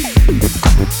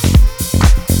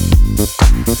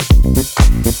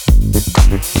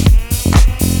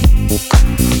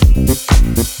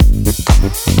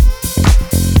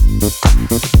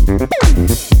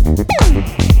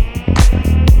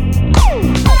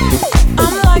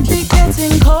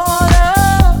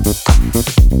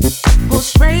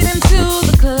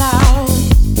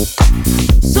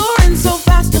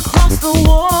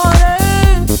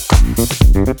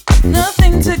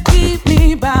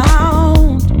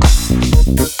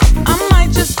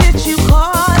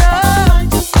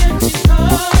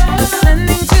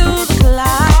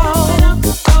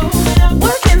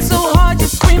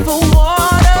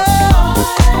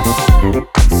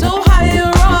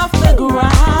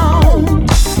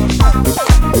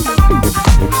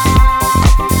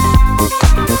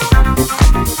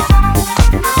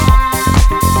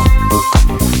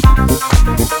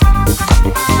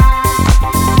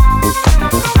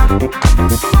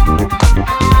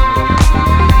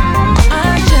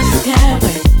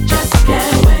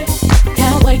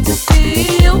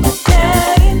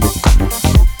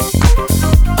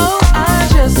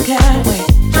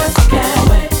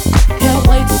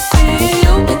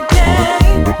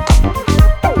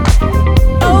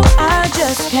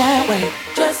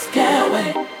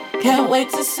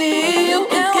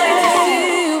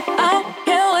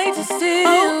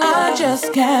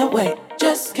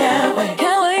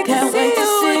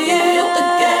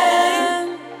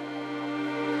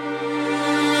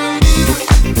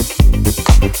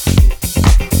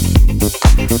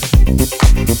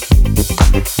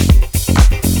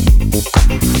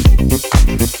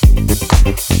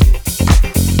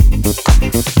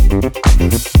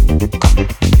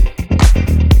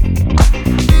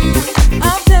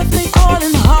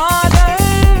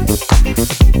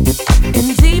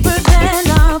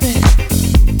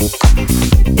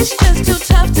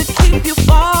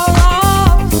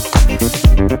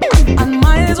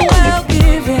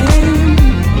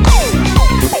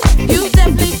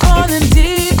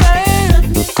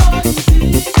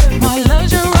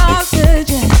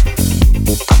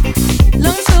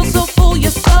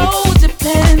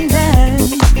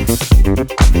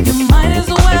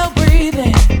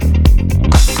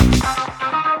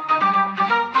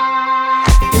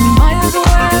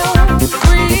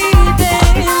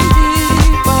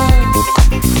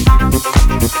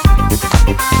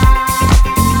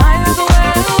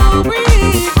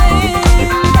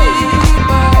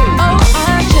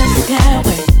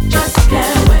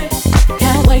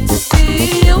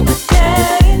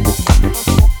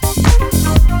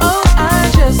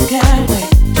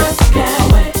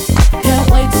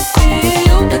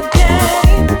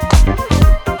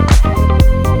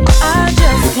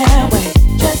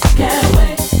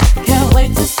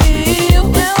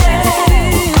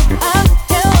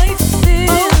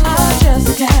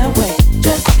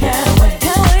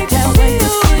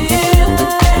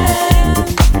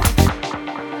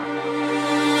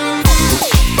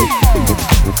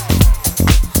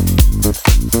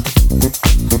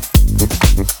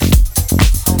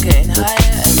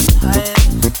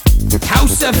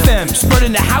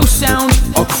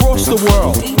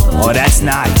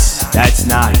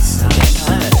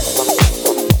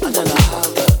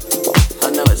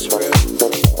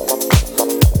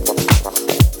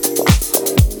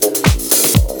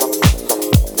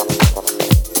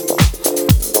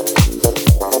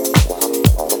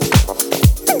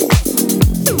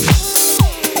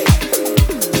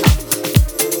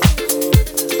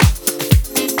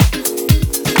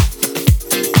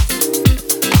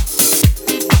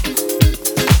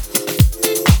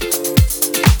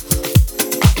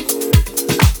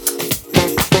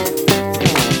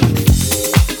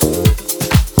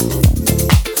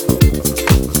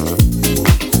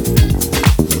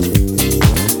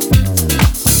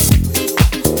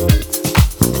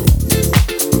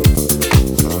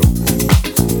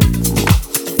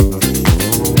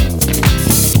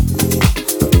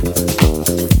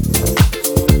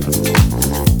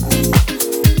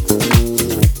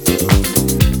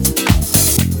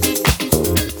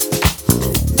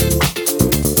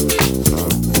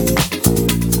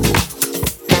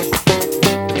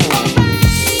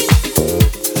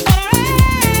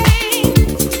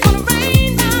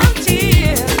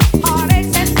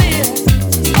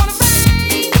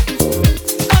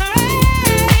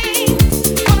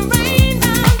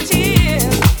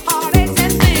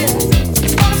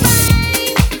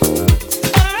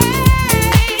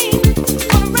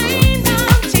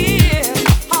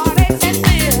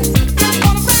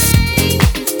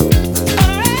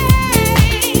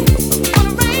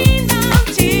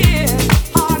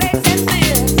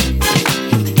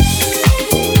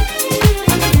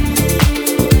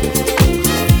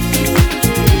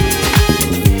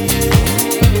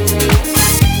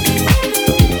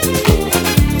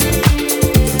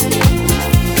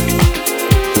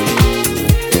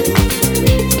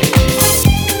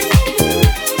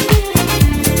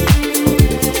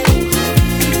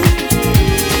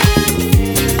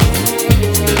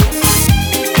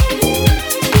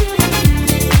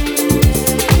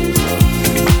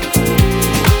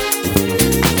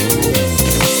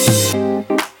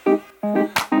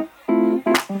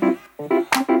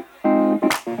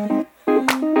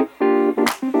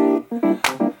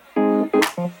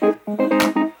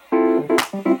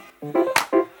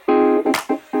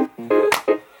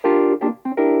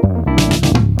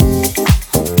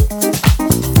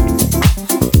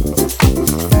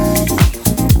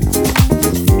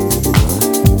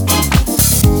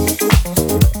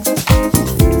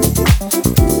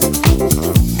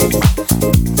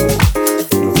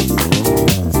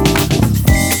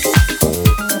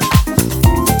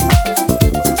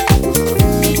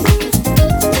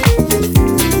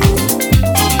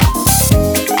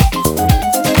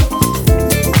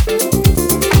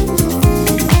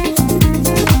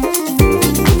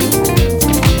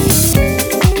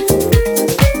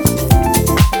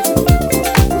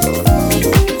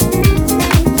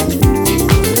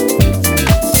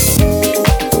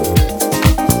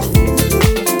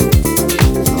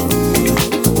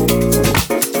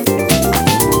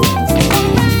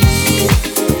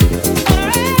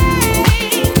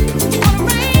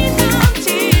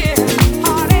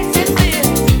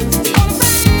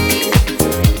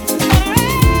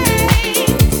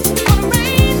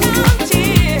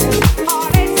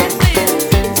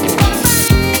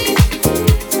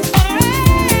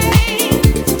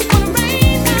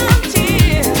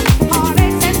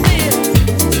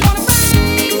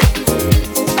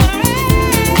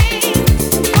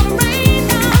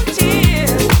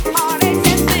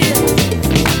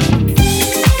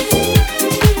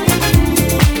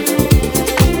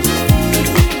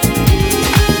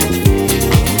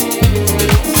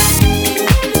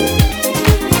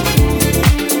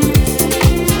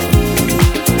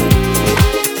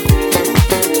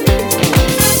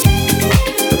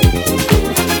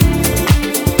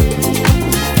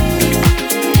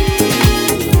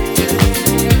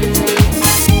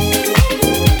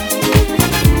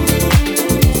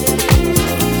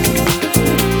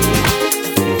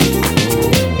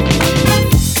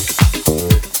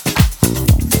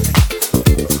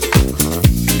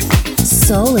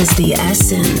 the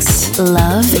essence.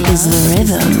 Love is the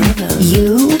rhythm.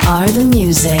 You are the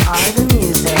music.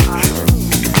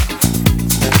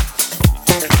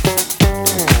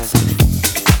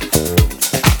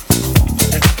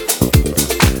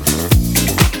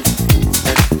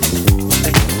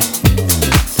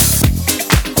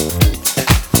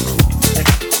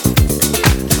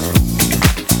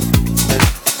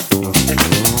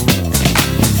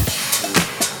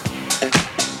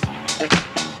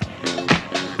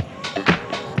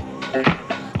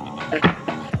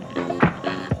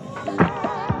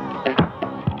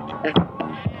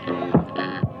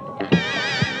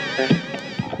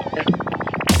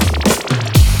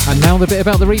 A bit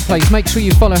about the replays. Make sure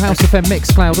you follow House FM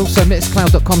Mixcloud, also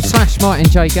mixcloud.com/Martin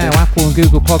J. Gale, Apple and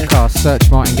Google Podcasts, search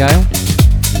Martin Gale.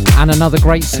 And another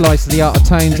great slice of the art of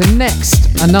tones. And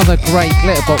next, another great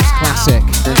Glitterbox classic.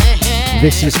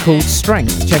 This is called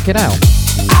Strength. Check it out.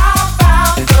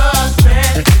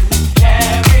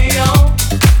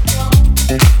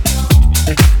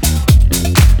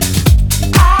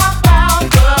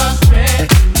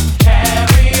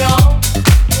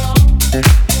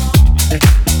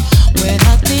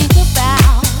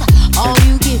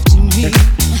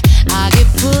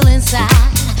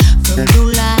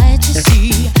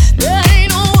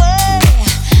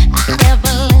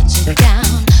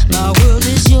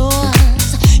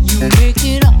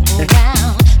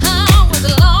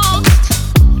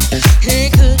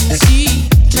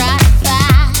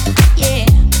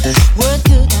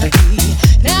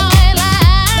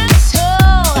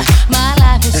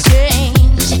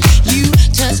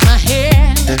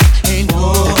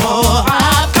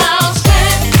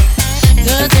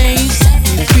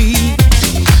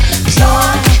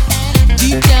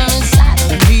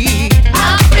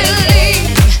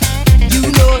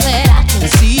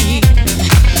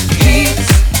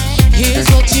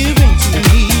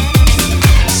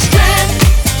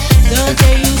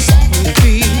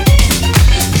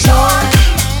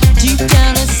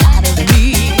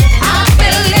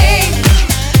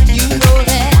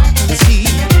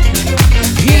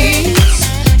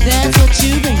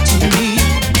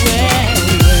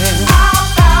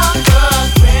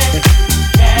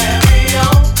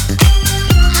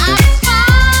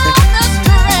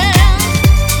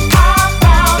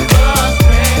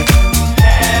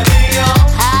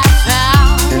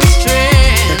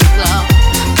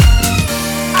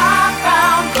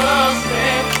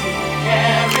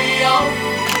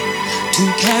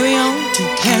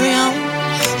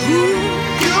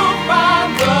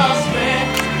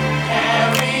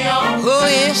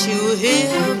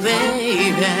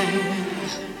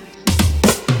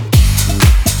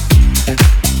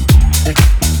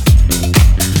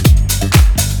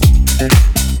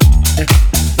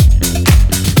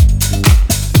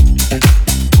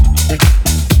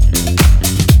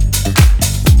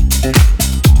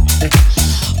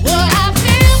 What I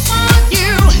feel for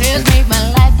you has made my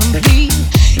life complete.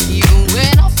 Even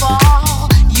when I fall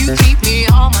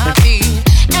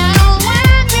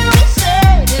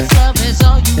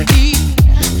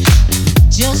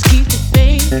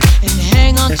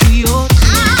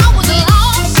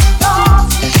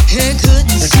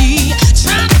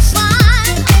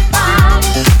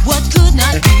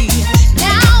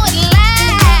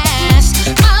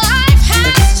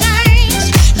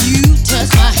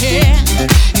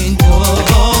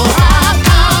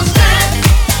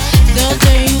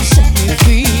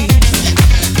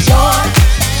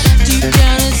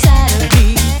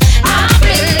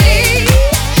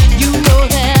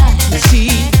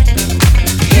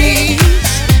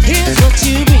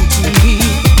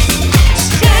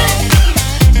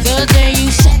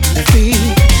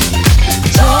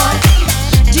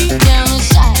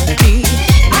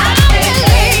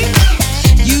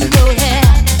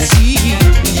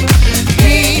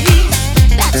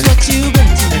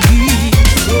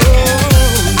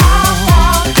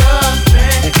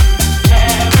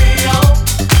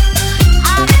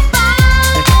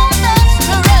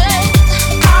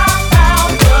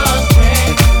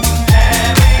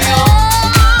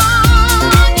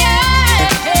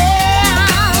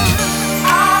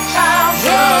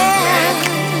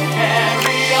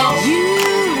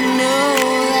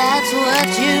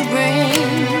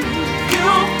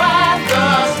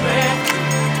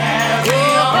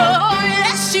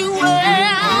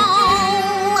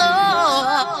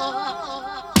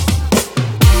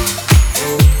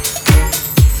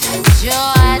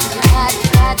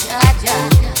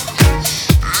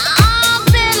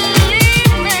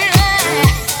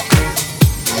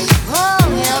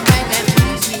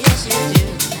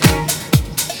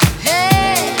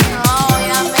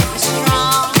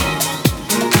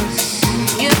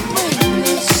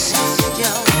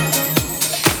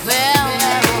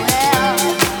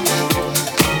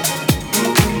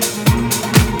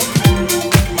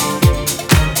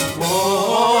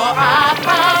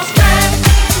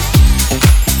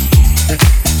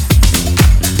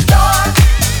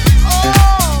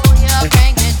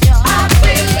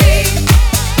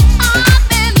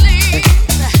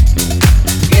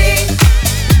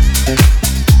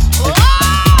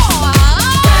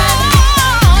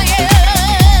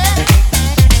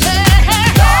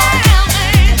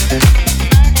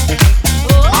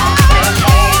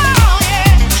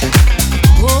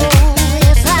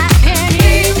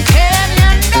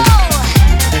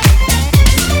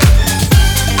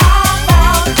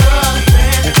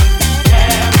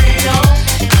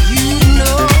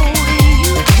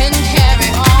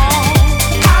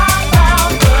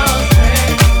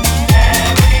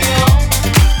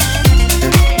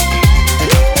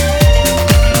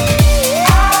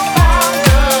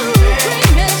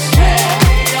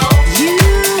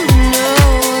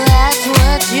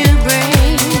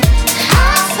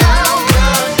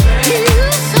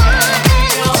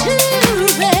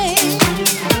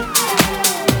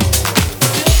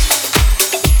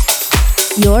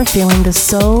feeling the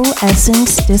Soul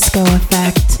Essence Disco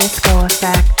Effect. Disco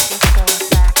Effect.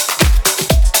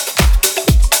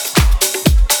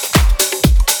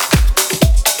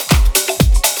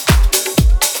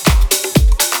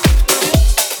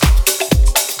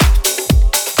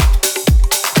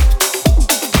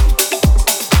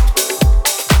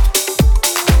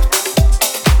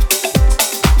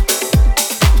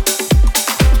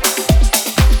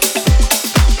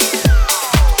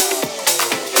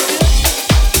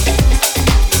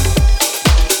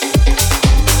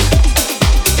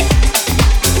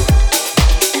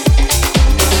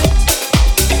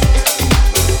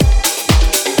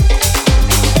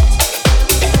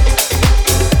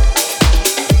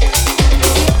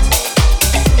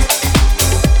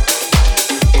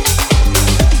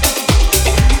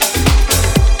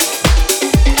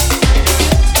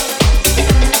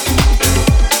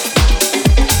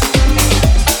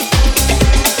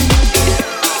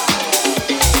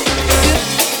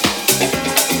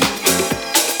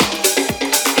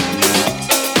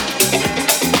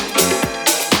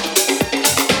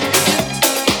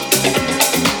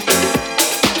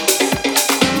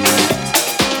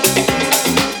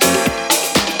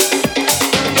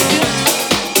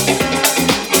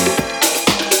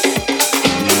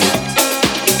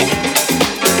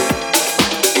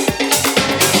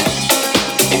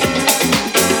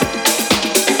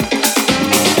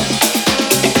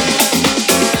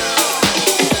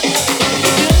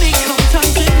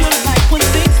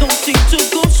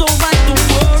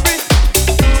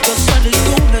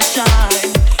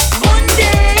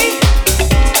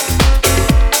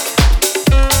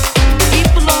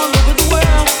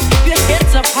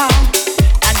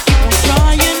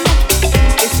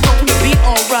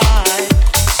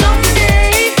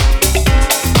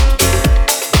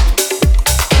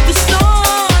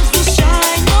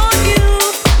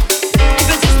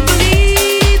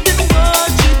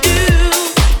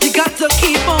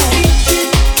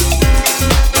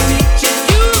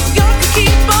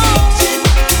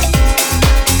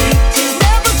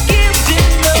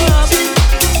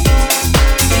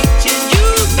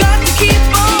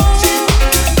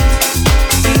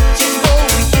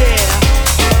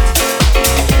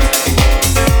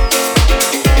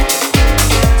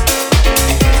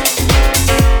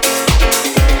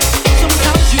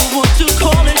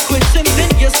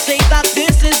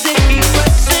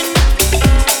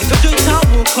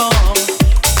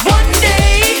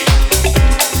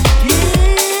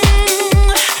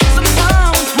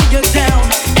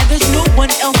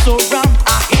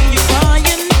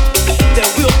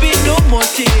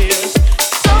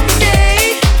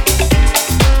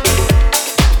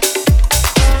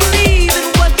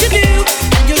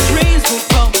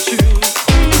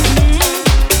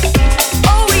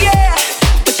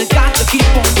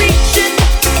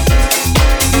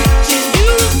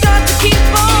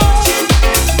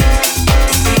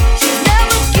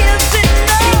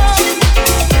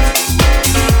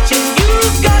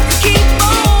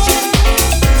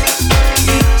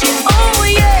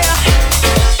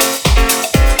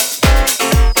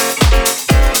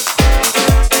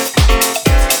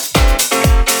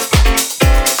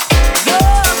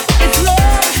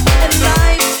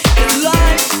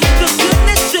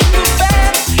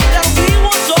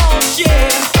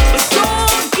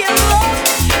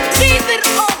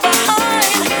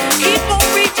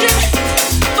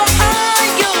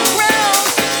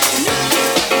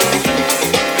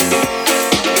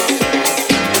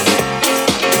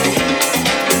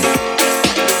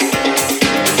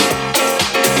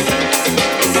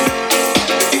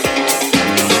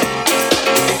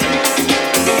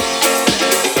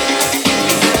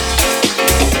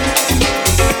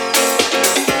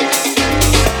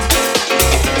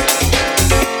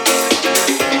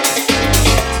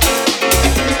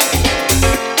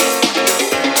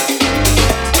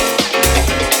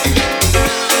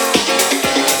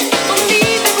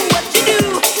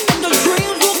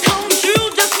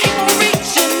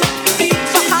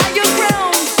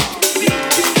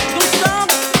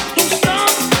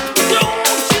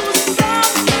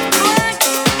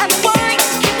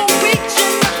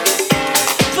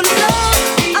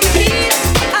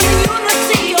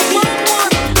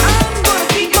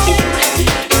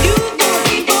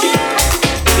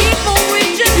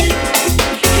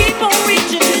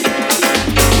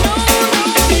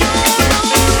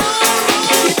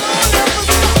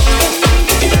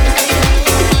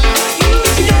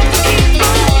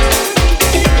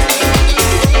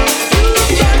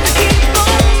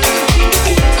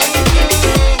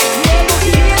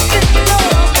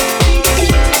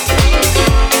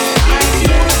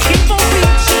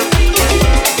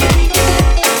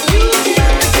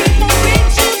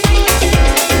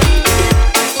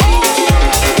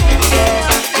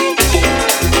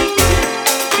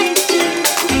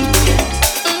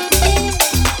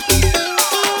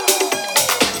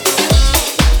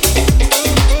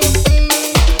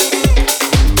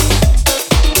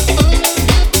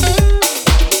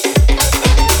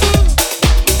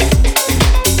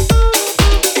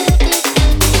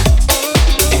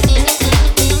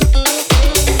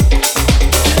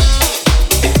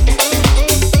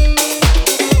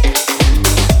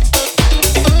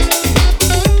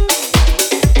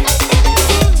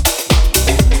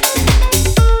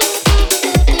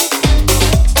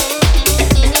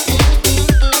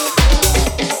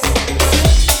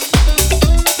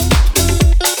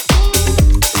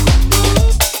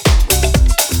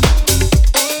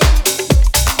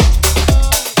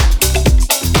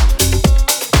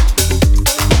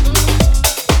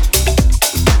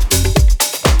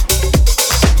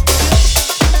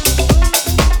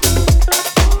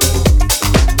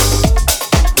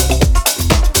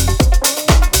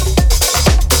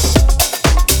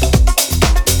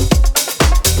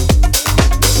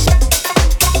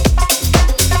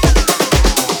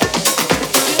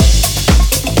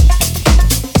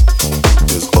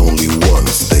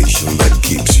 station that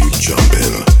keeps you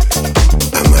jumping.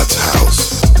 And that's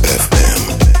House FM.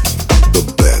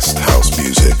 The best house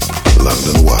music,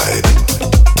 London-wide.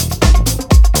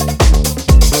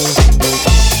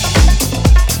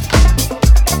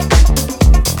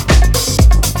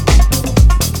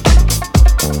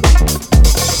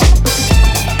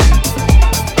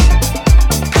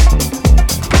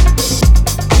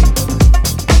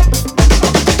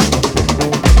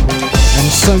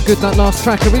 So good, that last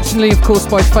track, originally of course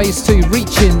by Phase 2,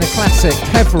 Reaching, the classic,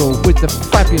 Peveril with the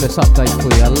fabulous update for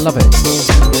you, I love it.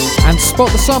 And Spot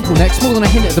the Sample next, more than a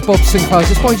hint at the Bob Sinclair,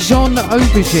 it's by Jean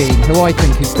Aubergine, who I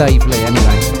think is Dave Lee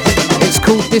anyway. It's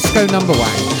called Disco Number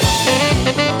 1.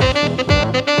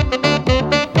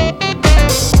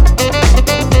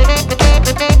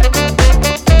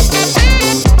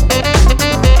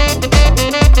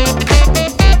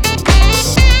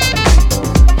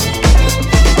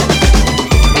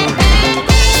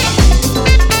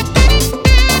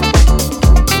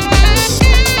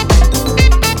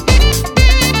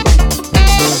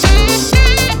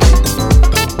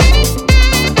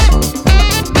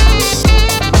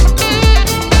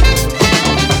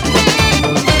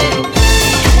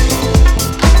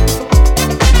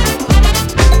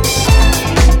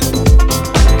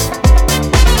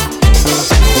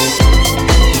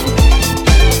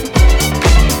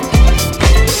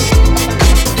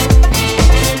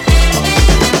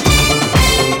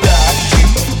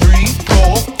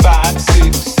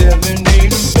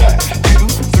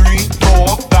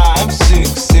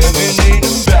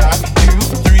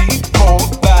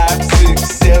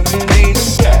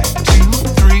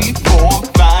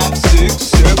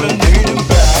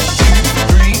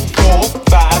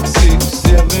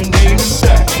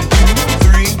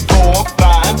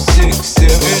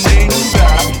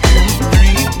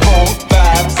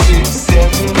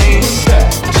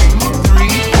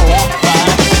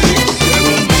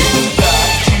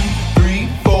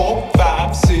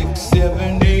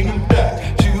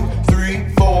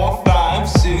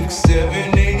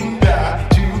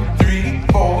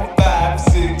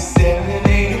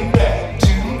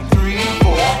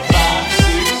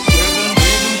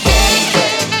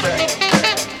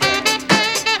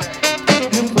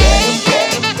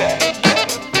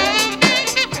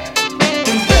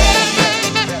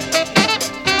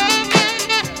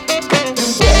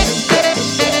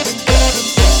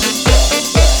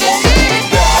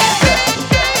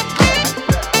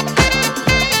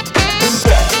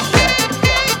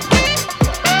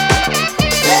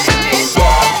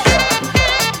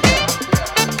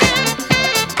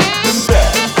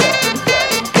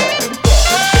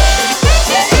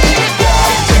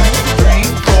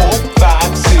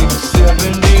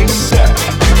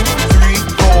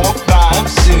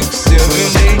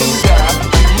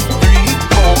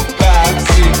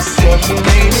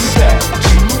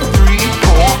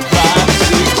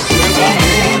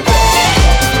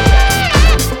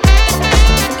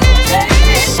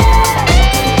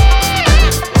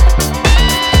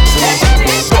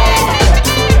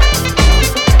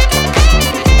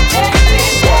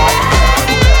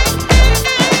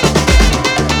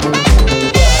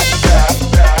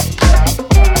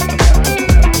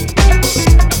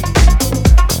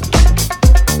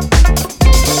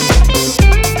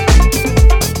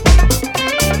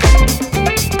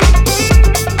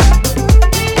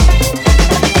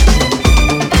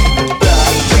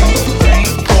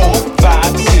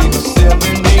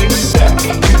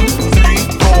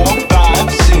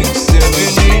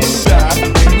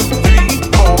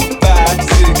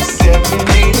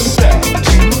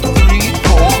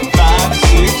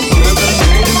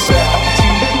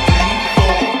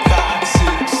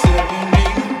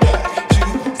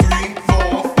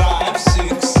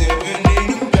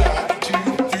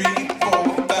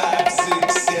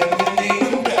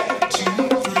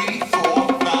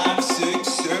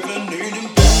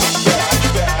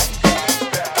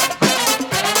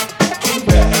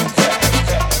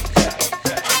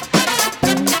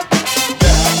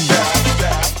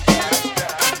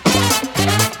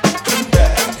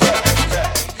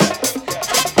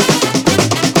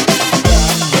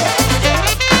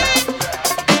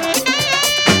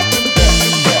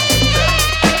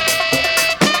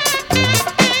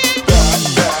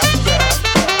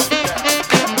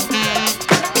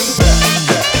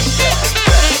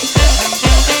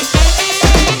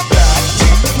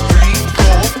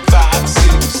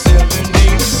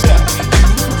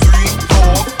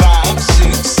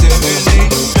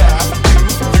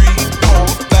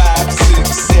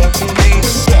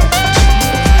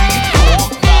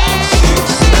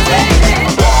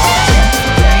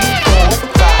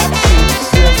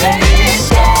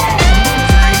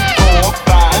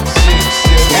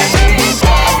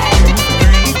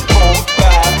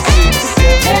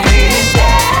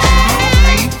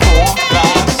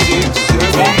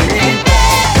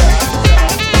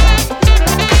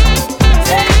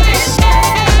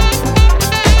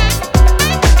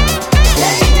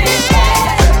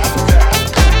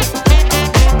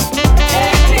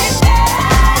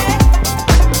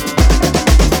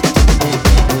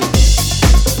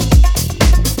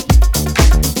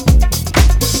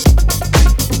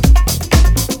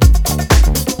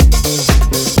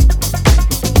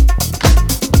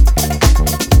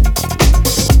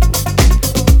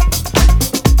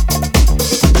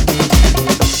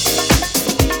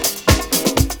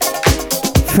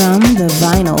 from the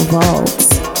Vinyl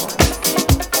Vaults.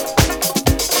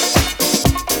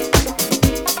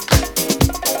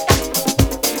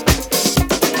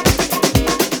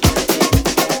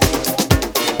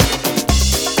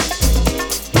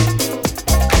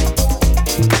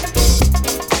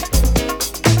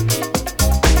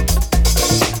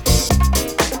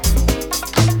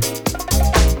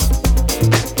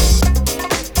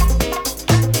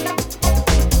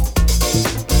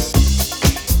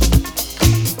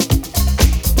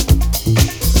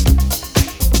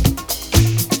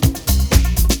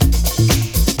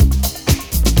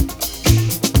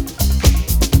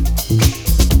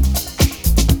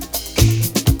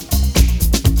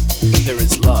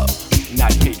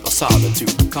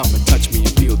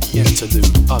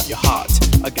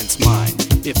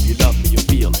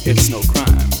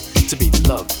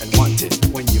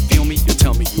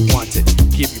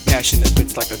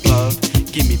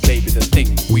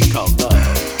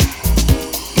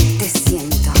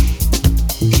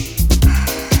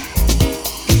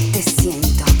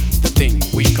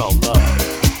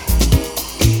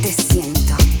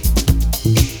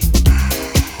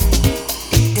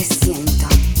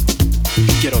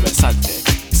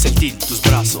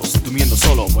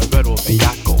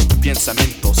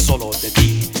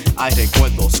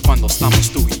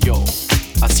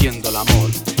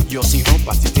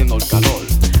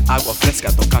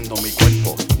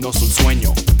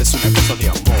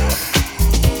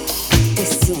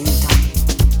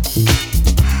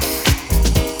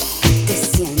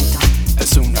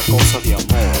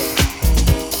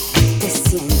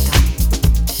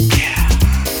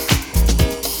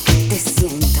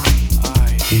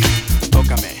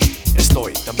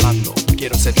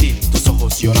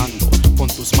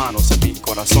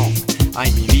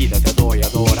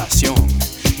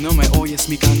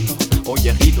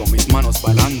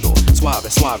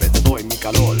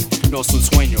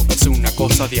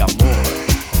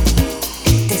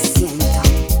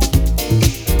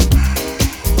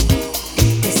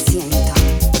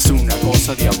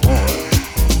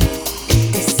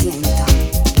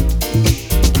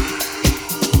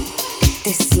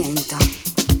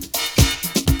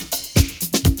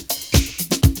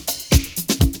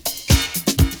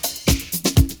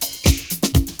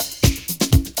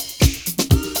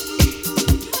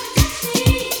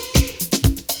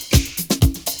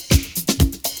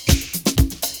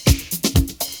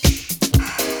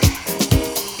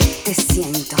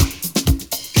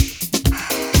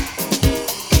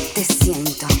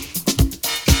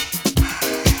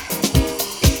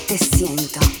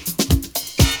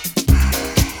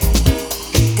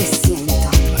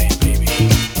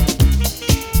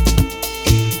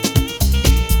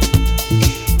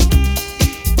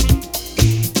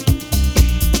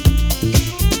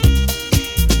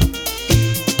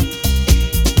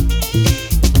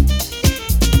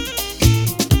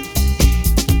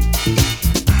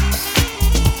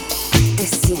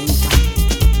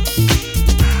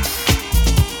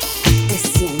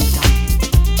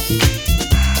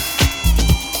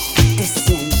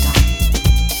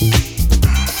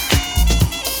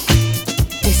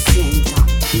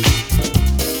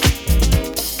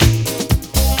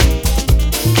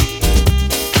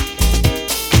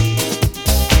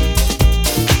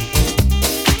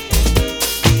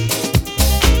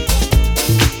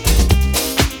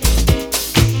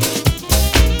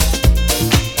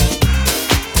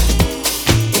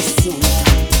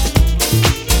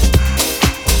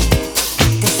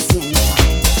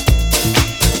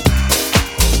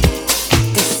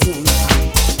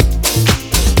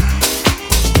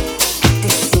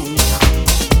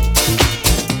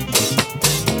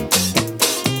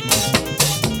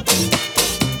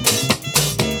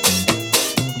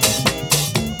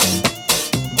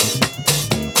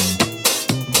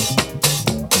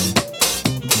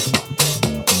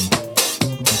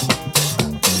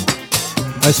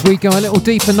 As we go a little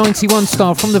deeper, 91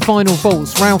 style from the Vinyl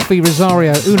Vaults, Ralphie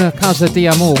Rosario, Una Casa de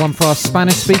Amor, one for our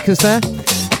Spanish speakers there.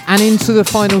 And into the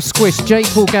final squish, Jay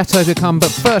Paul Gatto to come, but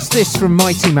first this from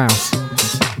Mighty Mouse.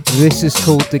 This is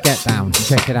called The Get Down,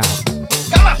 check it out.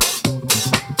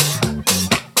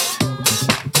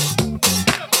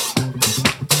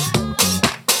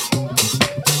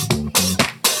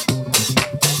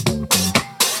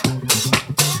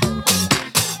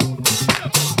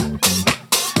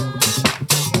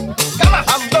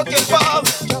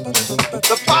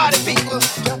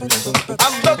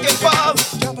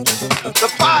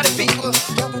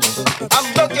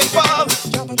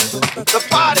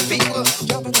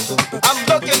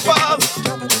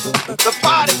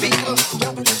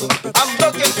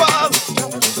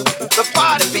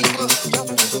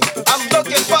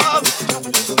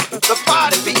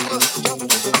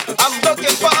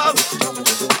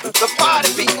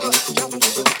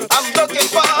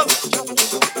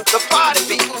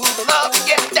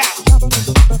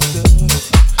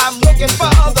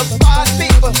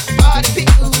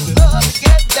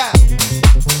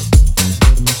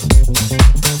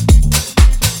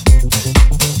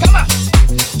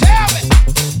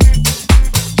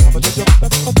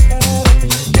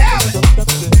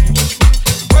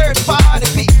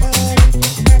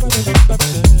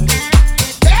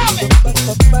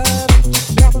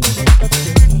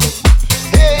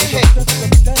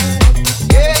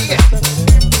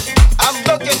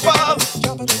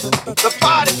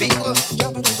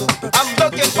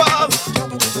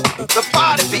 the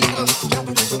party people.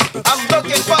 I'm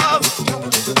looking for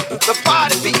the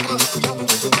party people.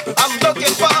 I'm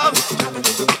looking for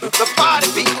the party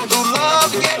people who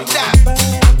love to get down.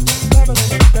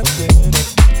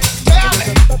 Tell me.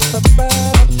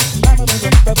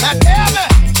 Now tell me.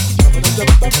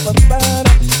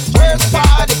 Where's the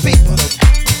party people?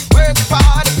 Where's the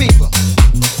party people?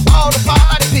 All the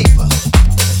party people.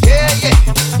 Yeah, yeah.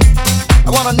 I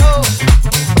wanna know.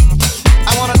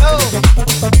 I wanna know.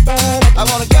 I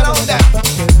wanna get on down.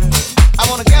 I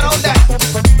wanna get on down.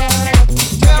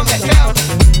 Tell me, tell me.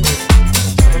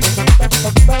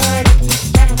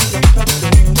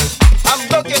 I'm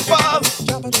looking for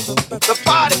the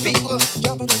party people.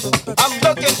 I'm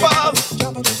looking for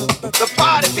the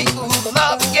party people who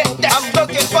love to get down. I'm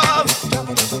looking for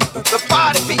the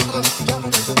party people.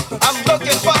 I'm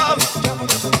looking for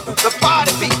the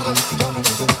party people.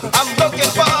 I'm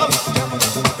looking for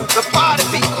the party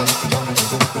people.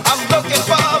 I'm looking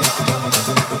for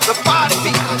the party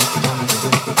people.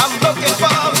 I'm looking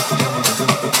for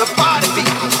the party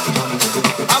people.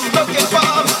 I'm looking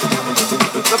for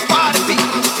the party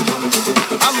people.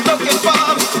 I'm looking for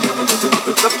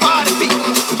the party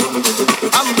people.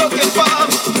 I'm looking for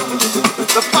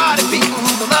the party people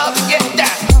who love to get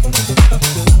down.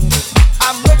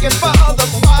 I'm looking for the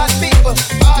party people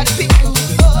who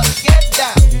love to get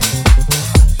down.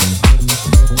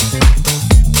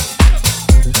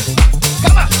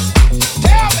 Come on,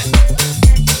 tell me.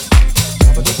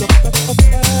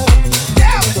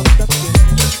 Tell me.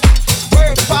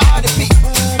 Where's the party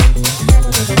people?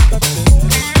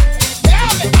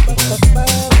 Tell me.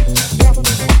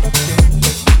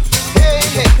 Yeah,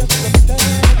 yeah.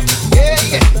 Yeah,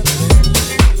 yeah.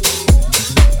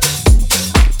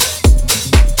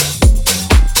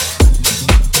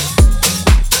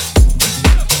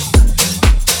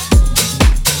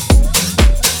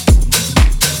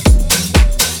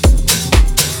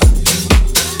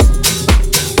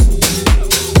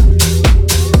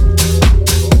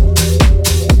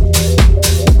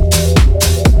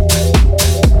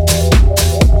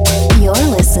 You're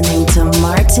listening to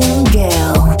Martin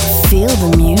Gale. Feel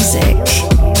the music.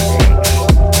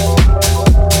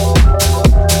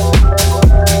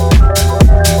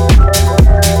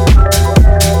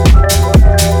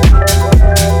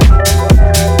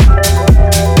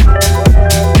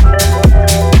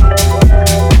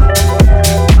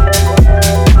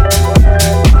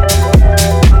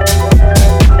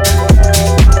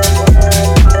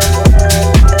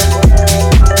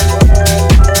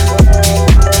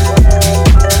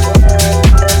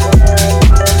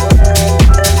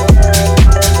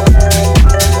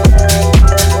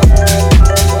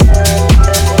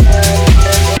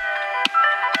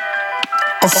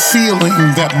 A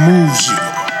feeling that moves you.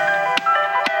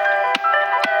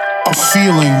 A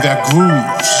feeling that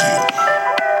grooves you.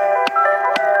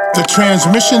 The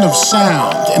transmission of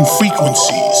sound and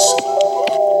frequencies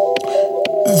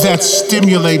that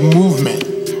stimulate movement.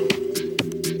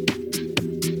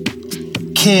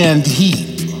 Canned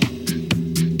heat.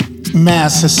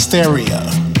 Mass hysteria.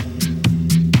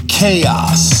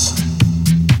 Chaos.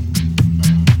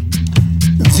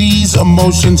 These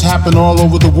emotions happen all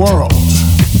over the world.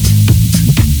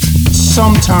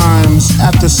 Sometimes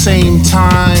at the same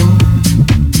time,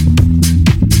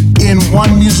 in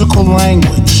one musical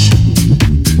language,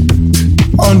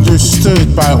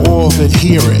 understood by all that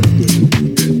hear it.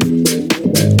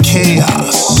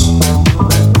 Chaos,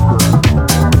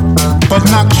 but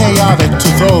not chaotic to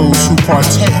those who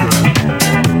partake.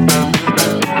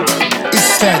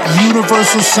 It's that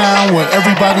universal sound where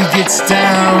everybody gets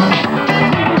down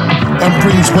and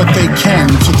brings what they can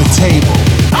to the table.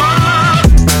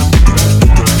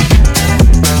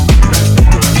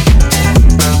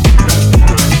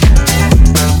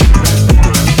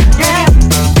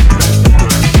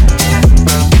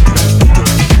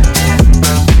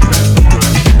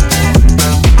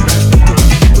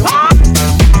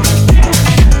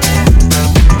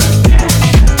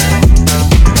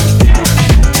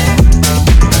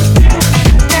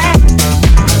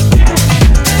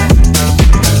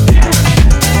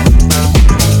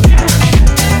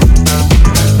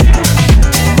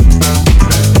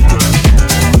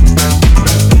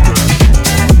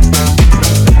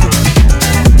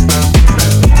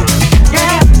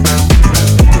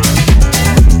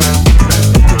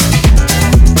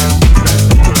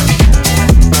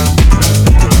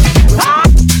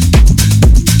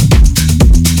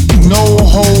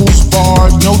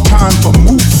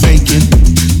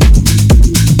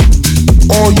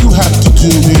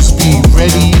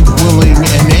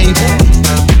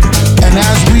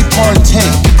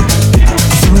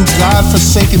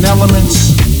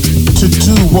 elements to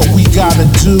do what we gotta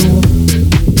do,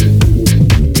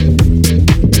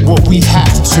 what we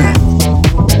have to,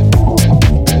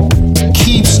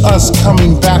 keeps us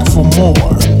coming back for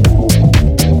more.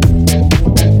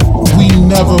 We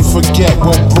never forget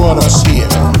what brought us here.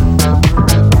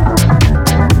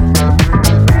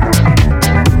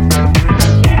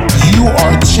 You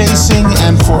are chasing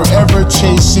and forever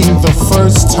chasing the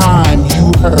first time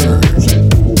you heard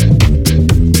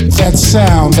that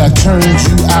sound that turned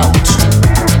you out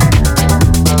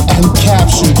and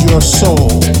captured your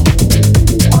soul.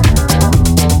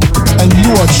 And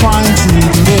you are trying to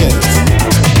relive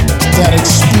that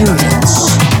experience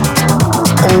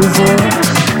over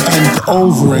and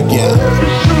over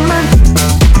again.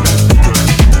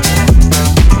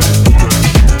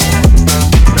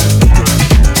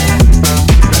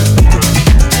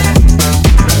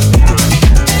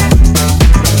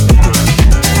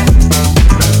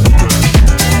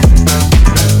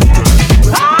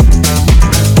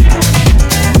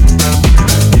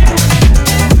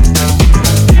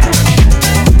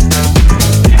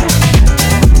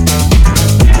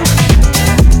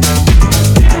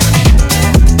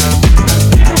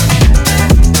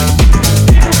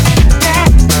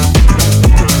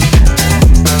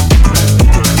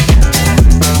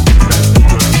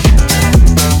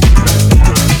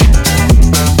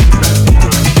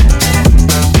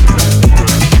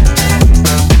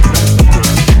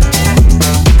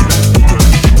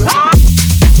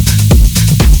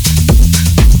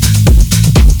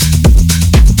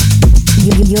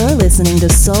 You're listening to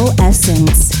Soul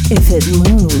Essence. If it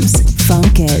moves,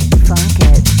 funk it, funk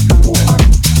it, funk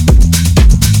it.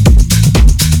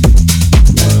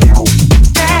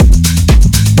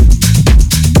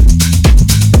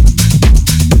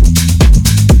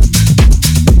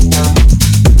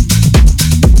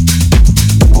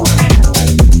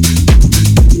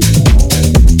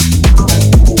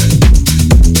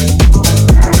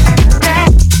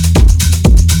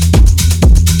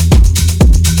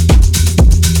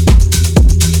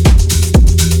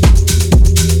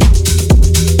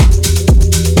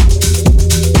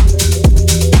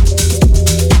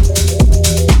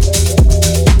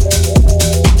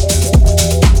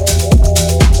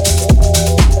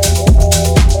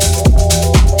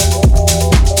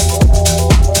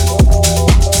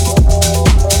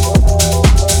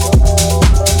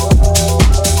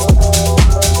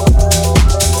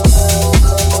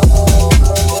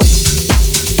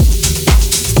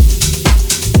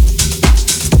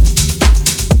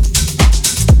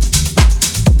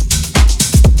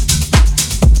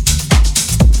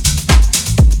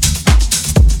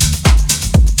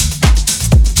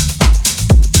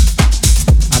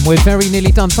 We're very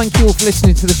nearly done. Thank you all for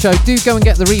listening to the show. Do go and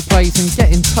get the replays and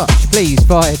get in touch, please,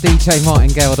 via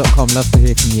djmartingale.com. Love to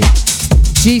hear from you.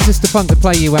 Jesus the Funk to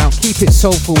play you out. Keep it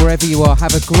soulful wherever you are.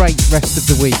 Have a great rest of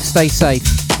the week. Stay safe.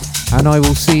 And I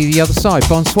will see you the other side.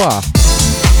 Bonsoir.